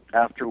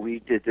after we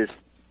did this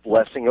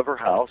blessing of her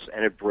house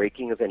and a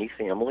breaking of any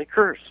family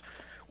curse,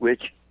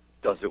 which,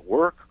 does it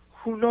work?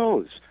 Who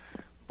knows?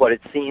 But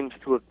it seems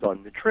to have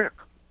done the trick.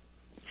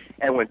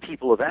 And when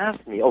people have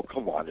asked me, oh,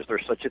 come on, is there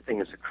such a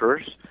thing as a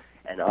curse?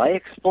 And I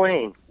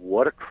explain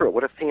what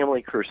a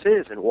family curse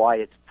is and why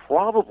it's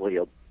probably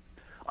a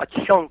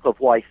chunk of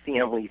why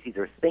families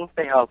either think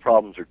they have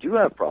problems or do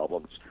have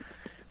problems.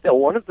 Now,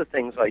 one of the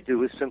things I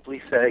do is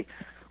simply say,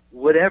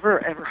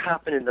 whatever ever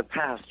happened in the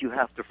past, you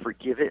have to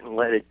forgive it and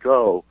let it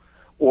go.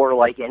 Or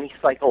like any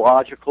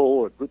psychological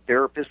or good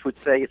therapist would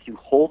say, if you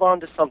hold on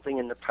to something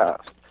in the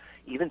past,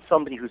 even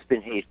somebody who's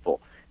been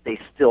hateful, they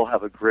still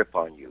have a grip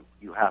on you.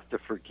 You have to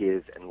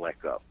forgive and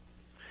let go.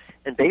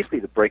 And basically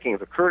the breaking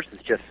of a curse is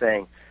just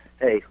saying,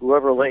 hey,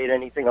 whoever laid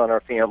anything on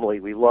our family,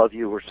 we love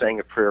you, we're saying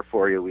a prayer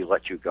for you, we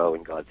let you go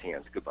in God's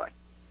hands. Goodbye.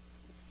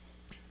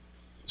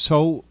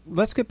 So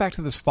let's get back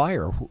to this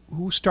fire.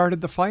 Who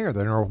started the fire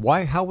then, or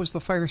why? How was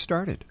the fire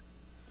started?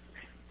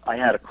 I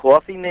had a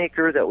coffee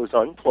maker that was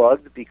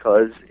unplugged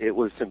because it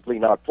was simply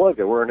not plugged.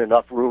 There weren't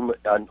enough room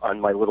on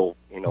my little,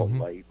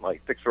 my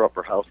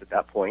fixer-upper house at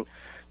that point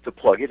to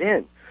plug it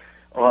in.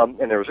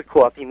 And there was a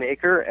coffee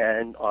maker,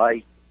 and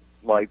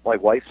my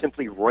wife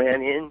simply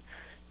ran in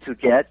to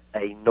get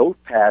a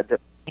notepad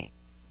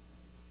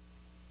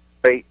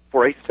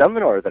for a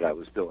seminar that I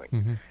was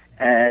doing.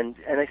 And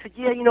I said,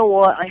 yeah, you know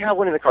what? I have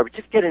one in the car, but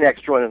just get an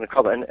extra one in the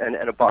car and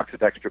a box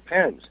of extra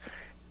pens.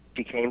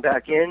 She came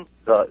back in.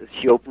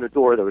 She opened the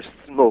door. There was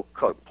smoke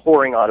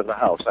pouring out of the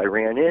house. I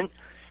ran in.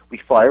 We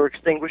fire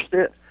extinguished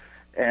it,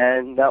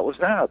 and that was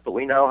that. But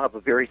we now have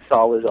a very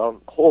solid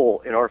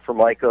hole in our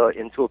Formica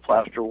into a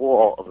plaster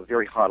wall of a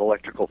very hot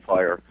electrical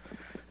fire.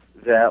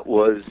 That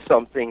was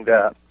something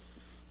that,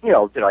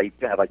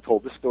 have I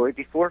told the story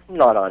before?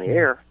 Not on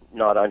air,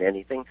 not on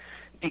anything,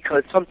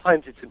 because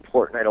sometimes it's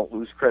important I don't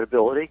lose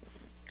credibility.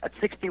 At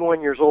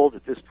 61 years old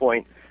at this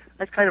point,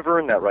 I've kind of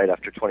earned that right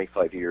after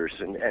 25 years,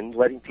 and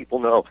letting people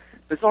know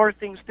bizarre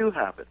things do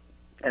happen,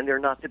 and they're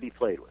not to be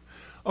played with.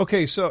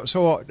 Okay,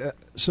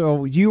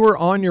 so you were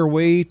on your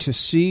way to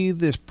see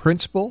this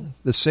principal,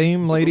 the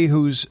same lady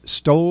whose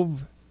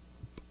stove.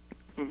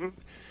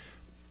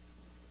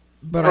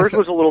 But hers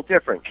was a little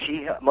different.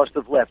 She must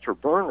have left her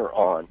burner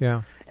on,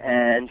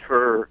 and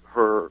her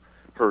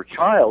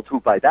child, who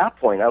by that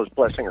point I was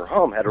blessing her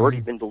home, had already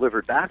been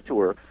delivered back to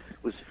her,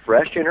 was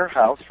fresh in her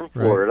house from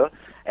Florida,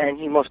 And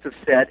he must have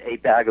set a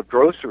bag of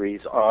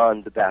groceries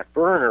on the back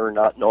burner,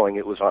 not knowing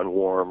it was on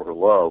warm or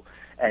low,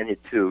 and it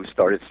too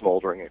started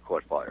smoldering and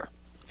caught fire.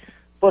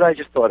 But I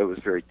just thought it was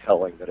very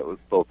telling that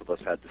both of us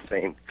had the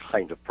same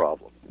kind of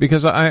problem.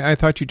 Because I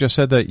thought you just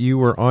said that you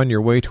were on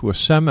your way to a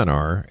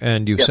seminar,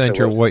 and you sent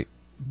your way.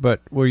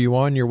 But were you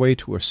on your way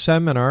to a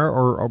seminar,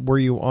 or were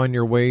you on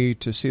your way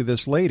to see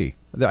this lady?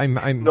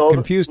 I'm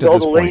confused at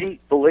this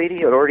point. The lady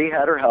had already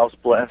had her house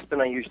blessed,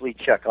 and I usually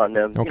check on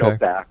them,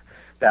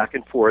 back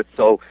and forth.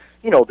 So,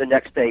 the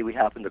next day we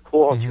happened to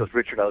call, and she goes,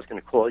 "Richard, I was going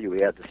to call you.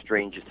 We had the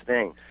strangest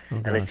thing."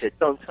 And I said,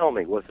 "Don't tell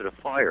me. Was it a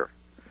fire?"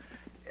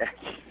 And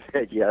she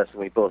said yes,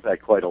 and we both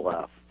had quite a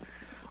laugh.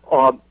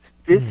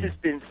 This has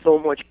been so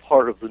much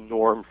part of the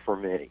norm for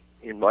me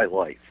in my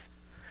life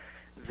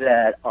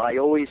that I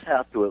always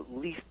have to at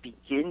least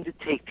begin to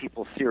take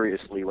people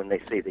seriously when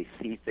they say they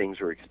see things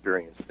or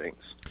experience things.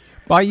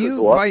 By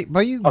you walking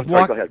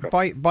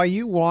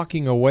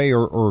away,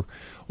 or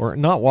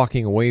not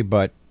walking away,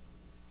 but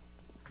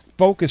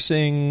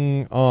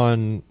focusing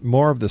on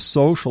more of the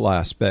social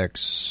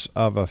aspects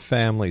of a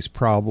family's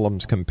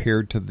problems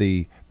compared to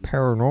the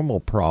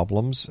paranormal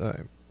problems,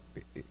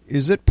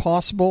 is it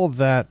possible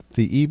that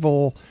the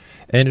evil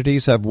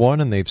entities have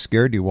won and they've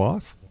scared you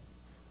off?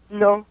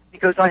 No,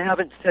 because I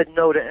haven't said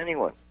no to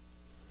anyone.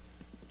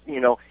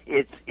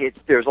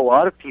 There's a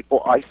lot of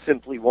people I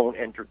simply won't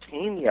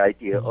entertain the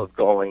idea of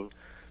going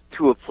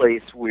to a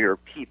place where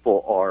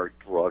people are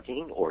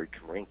drugging or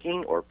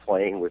drinking or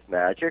playing with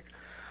magic.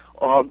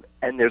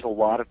 And there's a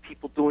lot of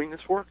people doing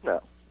this work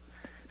now.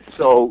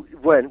 So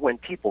when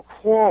people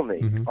call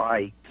me,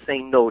 I say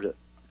no to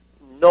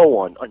no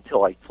one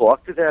until I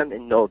talk to them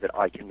and know that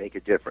I can make a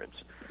difference.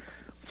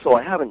 So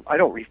I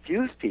don't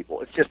refuse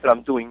people. It's just that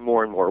I'm doing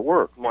more and more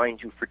work.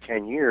 Mind you, for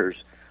 10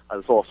 years, I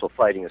was also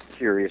fighting a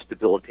serious,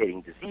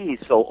 debilitating disease,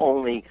 so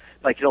if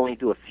I could only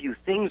do a few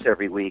things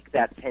every week,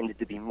 that tended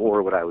to be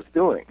more what I was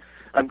doing.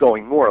 I'm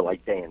going more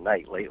like day and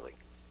night lately.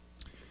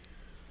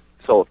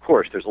 So, of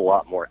course, there's a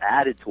lot more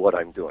added to what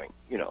I'm doing.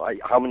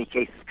 How many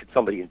cases could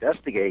somebody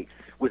investigate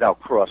without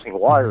crossing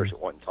wires at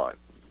one time?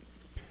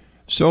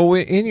 So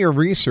in your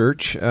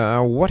research,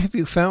 what have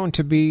you found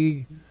to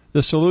be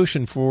the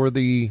solution for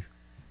the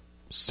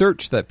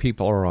search that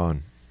people are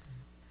on?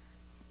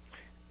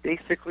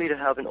 Basically, to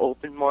have an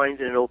open mind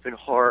and an open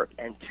heart,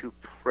 and to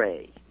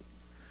pray.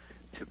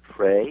 To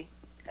pray,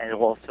 and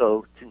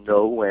also to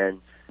know when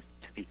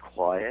to be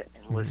quiet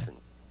and listen.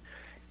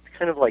 It's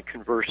kind of like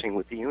conversing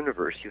with the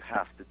universe. You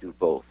have to do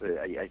both.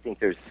 I think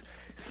there's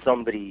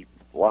somebody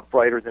a lot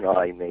brighter than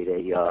I made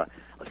a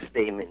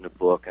statement in a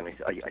book, and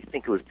I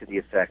think it was to the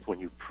effect,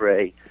 when you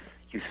pray,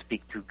 you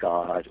speak to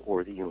God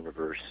or the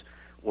universe.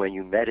 When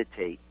you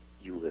meditate,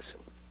 you listen.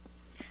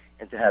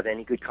 And to have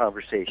any good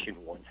conversation,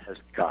 one has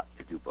got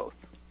to do both.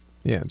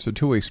 Yeah, it's a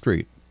two-way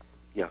street.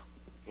 Yeah.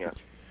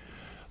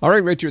 All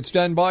right, Richard,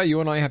 stand by.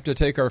 You and I have to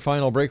take our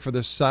final break for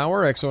this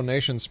hour. X-Zone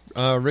Nation's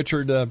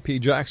Richard P.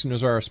 Jackson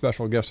is our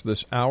special guest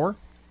this hour.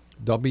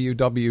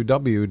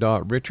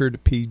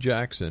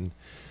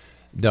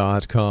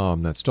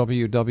 www.richardpjackson.com. That's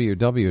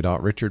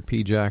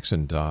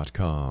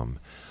www.richardpjackson.com.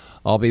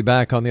 I'll be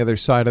back on the other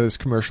side of this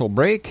commercial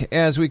break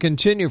as we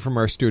continue from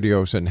our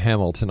studios in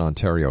Hamilton,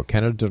 Ontario,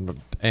 Canada.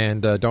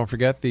 And don't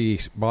forget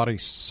the Body,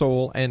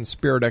 Soul, and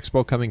Spirit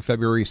Expo coming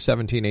February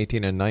 17,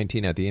 18, and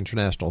 19 at the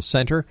International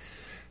Center,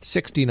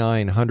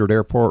 6900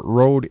 Airport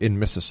Road in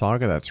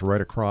Mississauga. That's right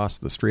across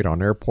the street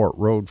on Airport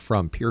Road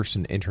from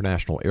Pearson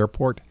International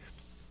Airport.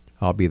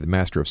 I'll be the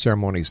Master of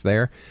Ceremonies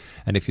there.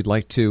 And if you'd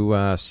like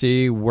to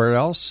see where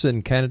else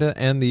in Canada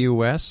and the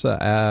U.S.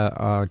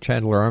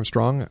 Chandler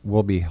Armstrong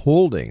will be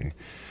holding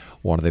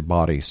one of the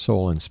Body,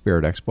 Soul, and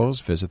Spirit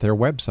Expos, visit their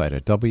website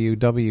at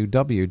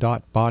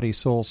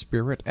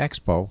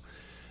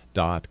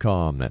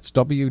www.bodysoulspiritexpo.com. That's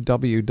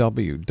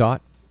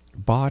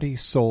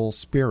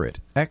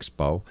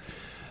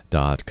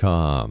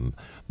www.bodysoulspiritexpo.com.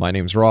 My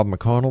name's Rob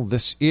McConnell.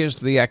 This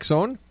is the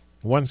X-Zone.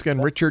 Once again,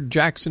 Richard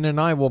Jackson and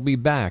I will be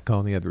back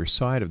on the other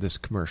side of this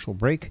commercial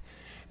break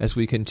as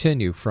we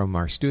continue from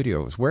our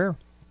studios. Where?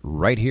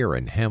 Right here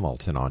in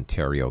Hamilton,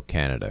 Ontario,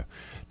 Canada.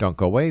 Don't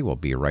go away. We'll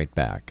be right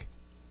back.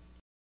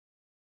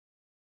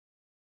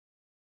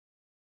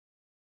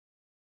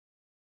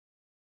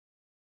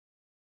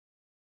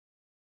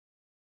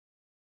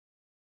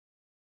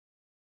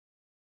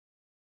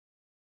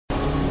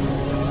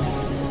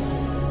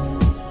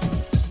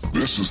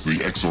 This is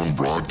the X-Zone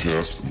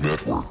Broadcast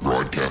Network,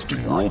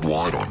 broadcasting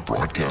worldwide on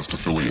broadcast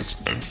affiliates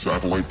and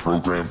satellite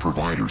program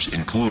providers,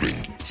 including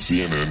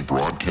CNN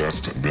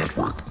Broadcast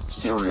Network,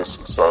 Sirius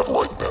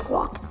Satellite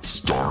Network,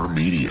 Star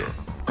Media,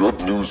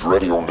 Good News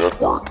Radio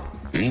Network,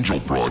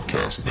 Angel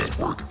Broadcast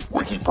Network,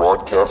 Wiki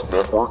Broadcast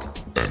Network,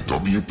 and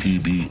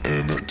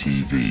WPBN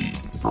TV.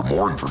 For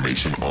more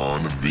information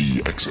on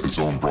the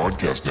X-Zone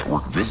Broadcast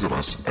Network, visit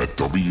us at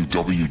www.xzbn.net.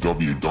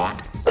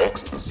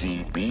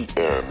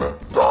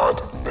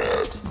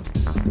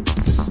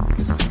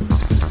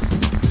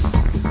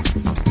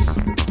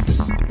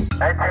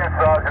 19th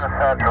Sergeant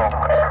Central.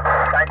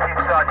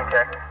 19th Sergeant,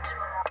 check.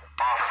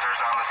 Officers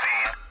on the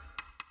scene.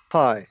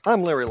 Hi,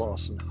 I'm Larry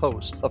Lawson,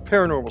 host of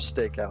Paranormal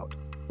Stakeout.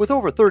 With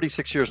over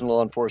 36 years in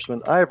law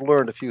enforcement, I have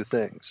learned a few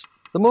things.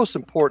 The most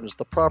important is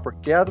the proper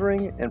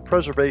gathering and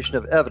preservation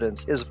of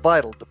evidence is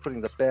vital to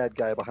putting the bad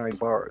guy behind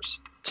bars.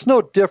 It's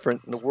no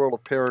different in the world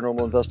of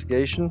paranormal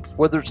investigation.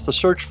 Whether it's the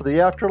search for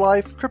the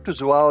afterlife,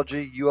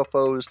 cryptozoology,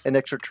 UFOs, and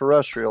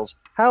extraterrestrials,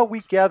 how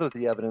we gather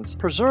the evidence,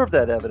 preserve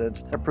that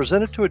evidence, and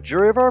present it to a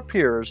jury of our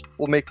peers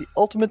will make the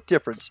ultimate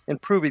difference in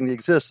proving the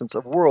existence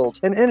of worlds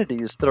and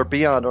entities that are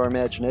beyond our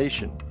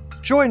imagination.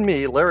 Join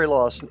me, Larry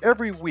Lawson,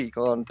 every week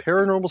on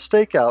Paranormal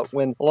Stakeout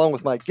when, along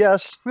with my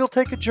guests, we'll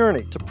take a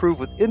journey to prove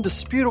with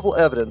indisputable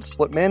evidence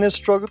what man has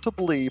struggled to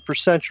believe for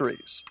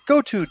centuries.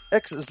 Go to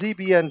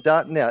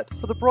xzbn.net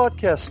for the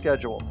broadcast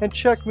schedule and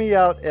check me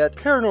out at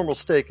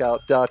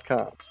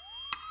paranormalstakeout.com.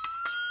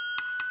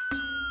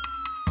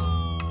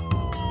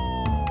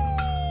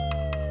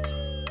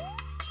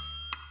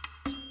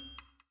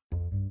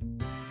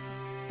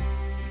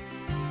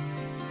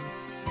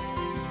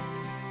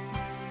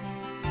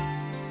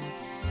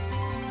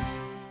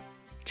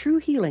 True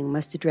healing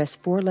must address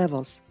 4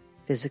 levels: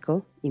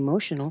 physical,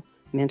 emotional,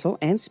 mental,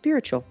 and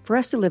spiritual, for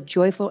us to live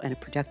joyful and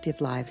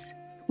productive lives.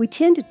 We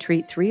tend to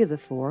treat 3 of the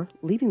 4,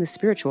 leaving the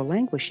spiritual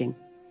languishing.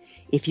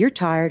 If you're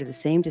tired of the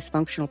same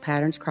dysfunctional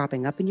patterns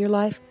cropping up in your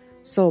life,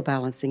 Soul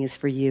Balancing is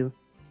for you.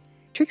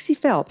 Trixie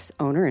Phelps,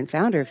 owner and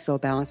founder of Soul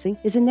Balancing,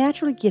 is a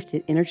naturally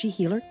gifted energy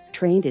healer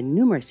trained in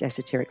numerous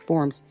esoteric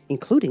forms,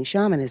 including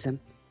shamanism.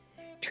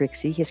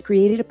 Trixie has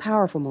created a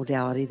powerful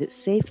modality that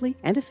safely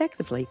and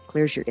effectively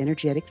clears your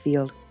energetic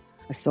field.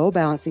 A soul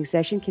balancing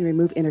session can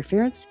remove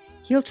interference,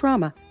 heal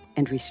trauma,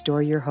 and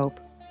restore your hope.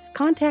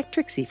 Contact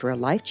Trixie for a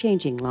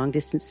life-changing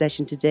long-distance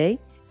session today.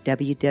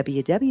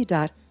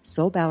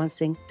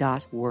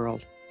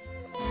 www.soulbalancing.world.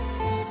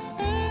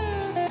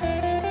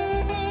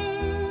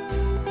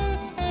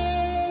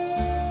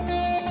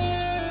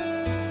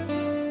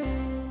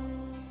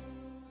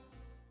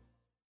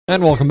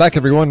 And welcome back,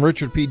 everyone.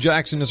 Richard P.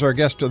 Jackson is our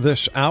guest of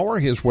this hour.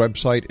 His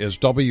website is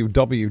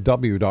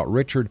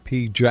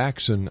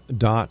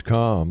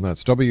www.richardpjackson.com.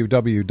 That's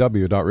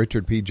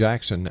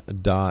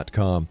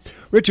www.richardpjackson.com.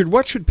 Richard,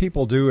 what should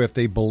people do if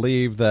they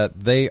believe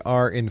that they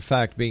are, in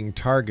fact, being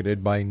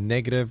targeted by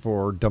negative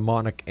or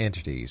demonic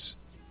entities?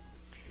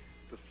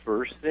 The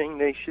first thing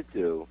they should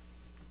do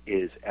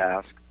is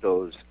ask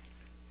those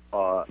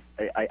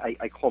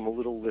I call them a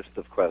little list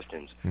of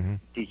questions. Mm-hmm.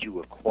 Did you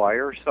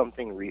acquire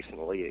something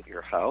recently at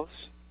your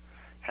house?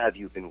 Have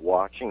you been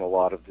watching a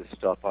lot of this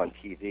stuff on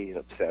TV and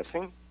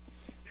obsessing?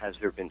 Has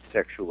there been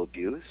sexual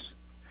abuse?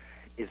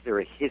 Is there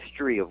a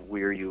history of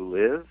where you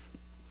live?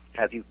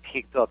 Have you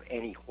picked up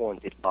any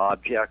haunted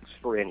objects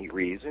for any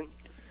reason?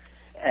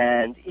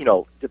 And,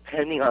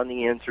 depending on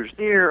the answers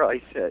there,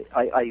 I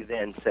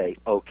then say,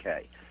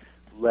 okay,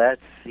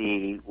 let's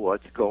see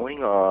what's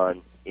going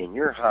on in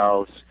your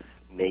house.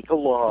 Make a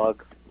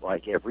log,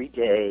 like every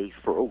day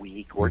for a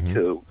week or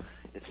two.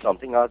 If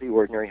something out of the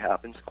ordinary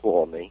happens,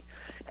 call me.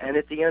 And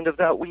at the end of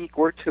that week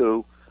or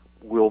two,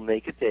 we'll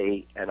make a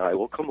date, and I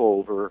will come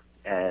over,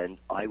 and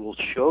I will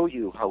show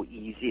you how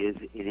easy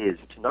it is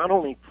to not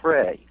only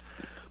pray,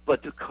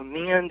 but to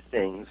command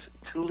things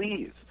to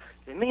leave.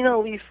 They may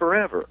not leave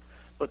forever,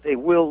 but they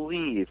will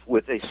leave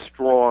with a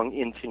strong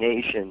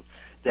intonation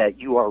that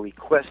you are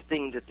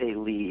requesting that they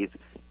leave,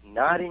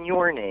 not in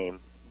your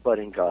name, but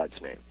in God's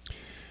name.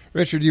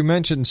 Richard, you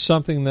mentioned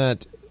something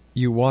that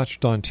you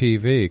watched on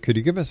TV. Could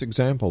you give us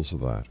examples of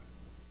that?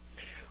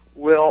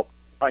 Well,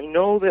 I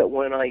know that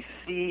when I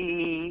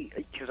see,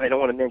 because I don't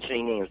want to mention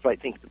any names, but I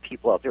think the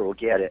people out there will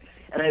get it.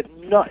 And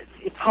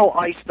it's how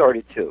I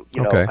started too.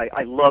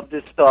 I love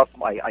this stuff.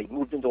 I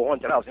moved into a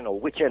haunted house,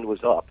 which end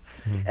was up.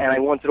 And I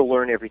wanted to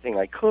learn everything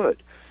I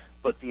could.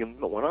 But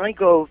when I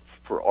go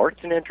for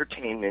arts and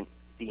entertainment,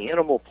 the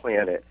Animal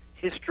Planet,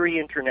 History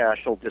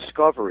International,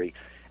 Discovery,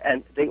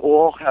 and they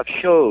all have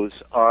shows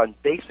on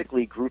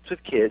basically groups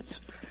of kids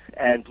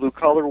and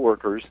blue-collar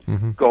workers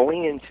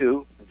going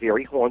into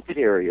very haunted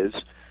areas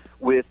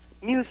with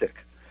music.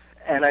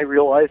 And I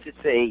realize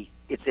it's a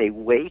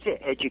way to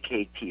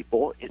educate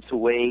people. It's a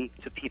way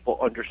to people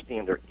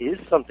understand there is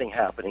something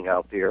happening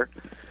out there.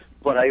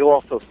 But I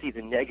also see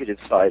the negative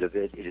side of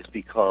it. It has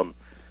become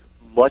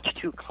much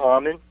too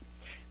common.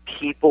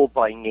 People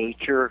by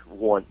nature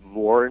want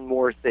more and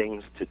more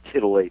things to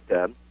titillate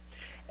them.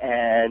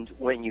 And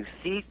when you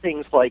see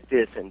things like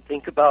this and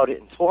think about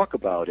it and talk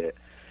about it,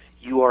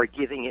 you are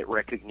giving it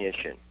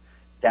recognition.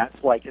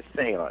 That's like a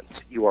seance.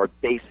 You are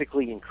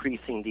basically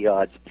increasing the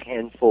odds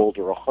tenfold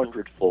or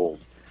 100-fold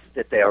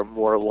that they are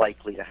more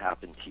likely to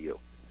happen to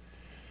you.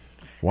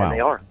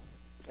 Wow.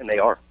 And they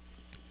are.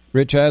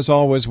 Rich, as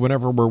always,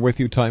 whenever we're with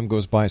you, time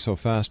goes by so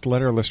fast.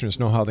 Let our listeners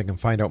know how they can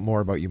find out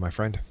more about you, my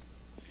friend.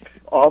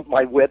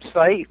 My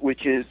website,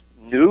 which is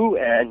new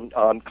and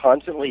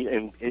constantly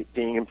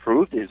being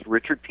improved, is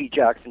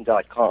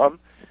richardpjackson.com.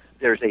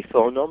 There's a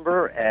phone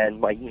number, and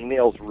my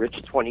email is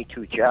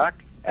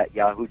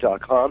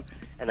rich22jack@yahoo.com,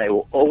 and I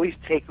will always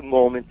take a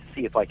moment to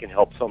see if I can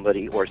help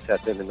somebody or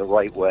set them in the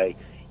right way,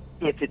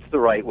 if it's the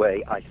right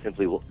way, I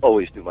simply will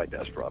always do my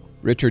best, Rob.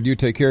 Richard, you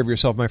take care of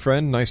yourself, my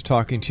friend. Nice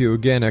talking to you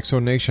again.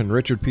 Exonation,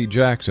 Richard P.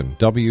 Jackson,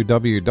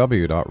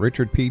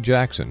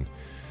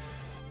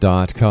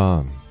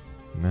 www.richardpjackson.com.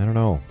 I don't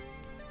know.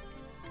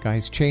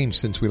 Guy's changed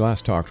since we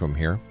last talked to him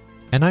here.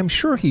 And I'm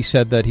sure he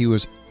said that he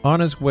was on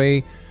his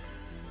way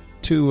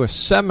to a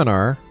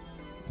seminar,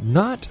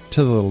 not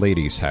to the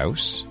lady's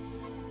house.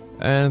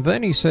 And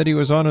then he said he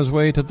was on his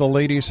way to the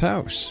lady's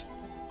house.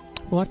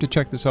 We'll have to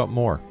check this out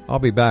more. I'll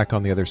be back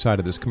on the other side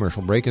of this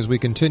commercial break as we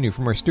continue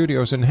from our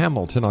studios in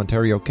Hamilton,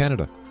 Ontario,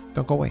 Canada.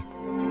 Don't go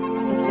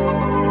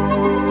away.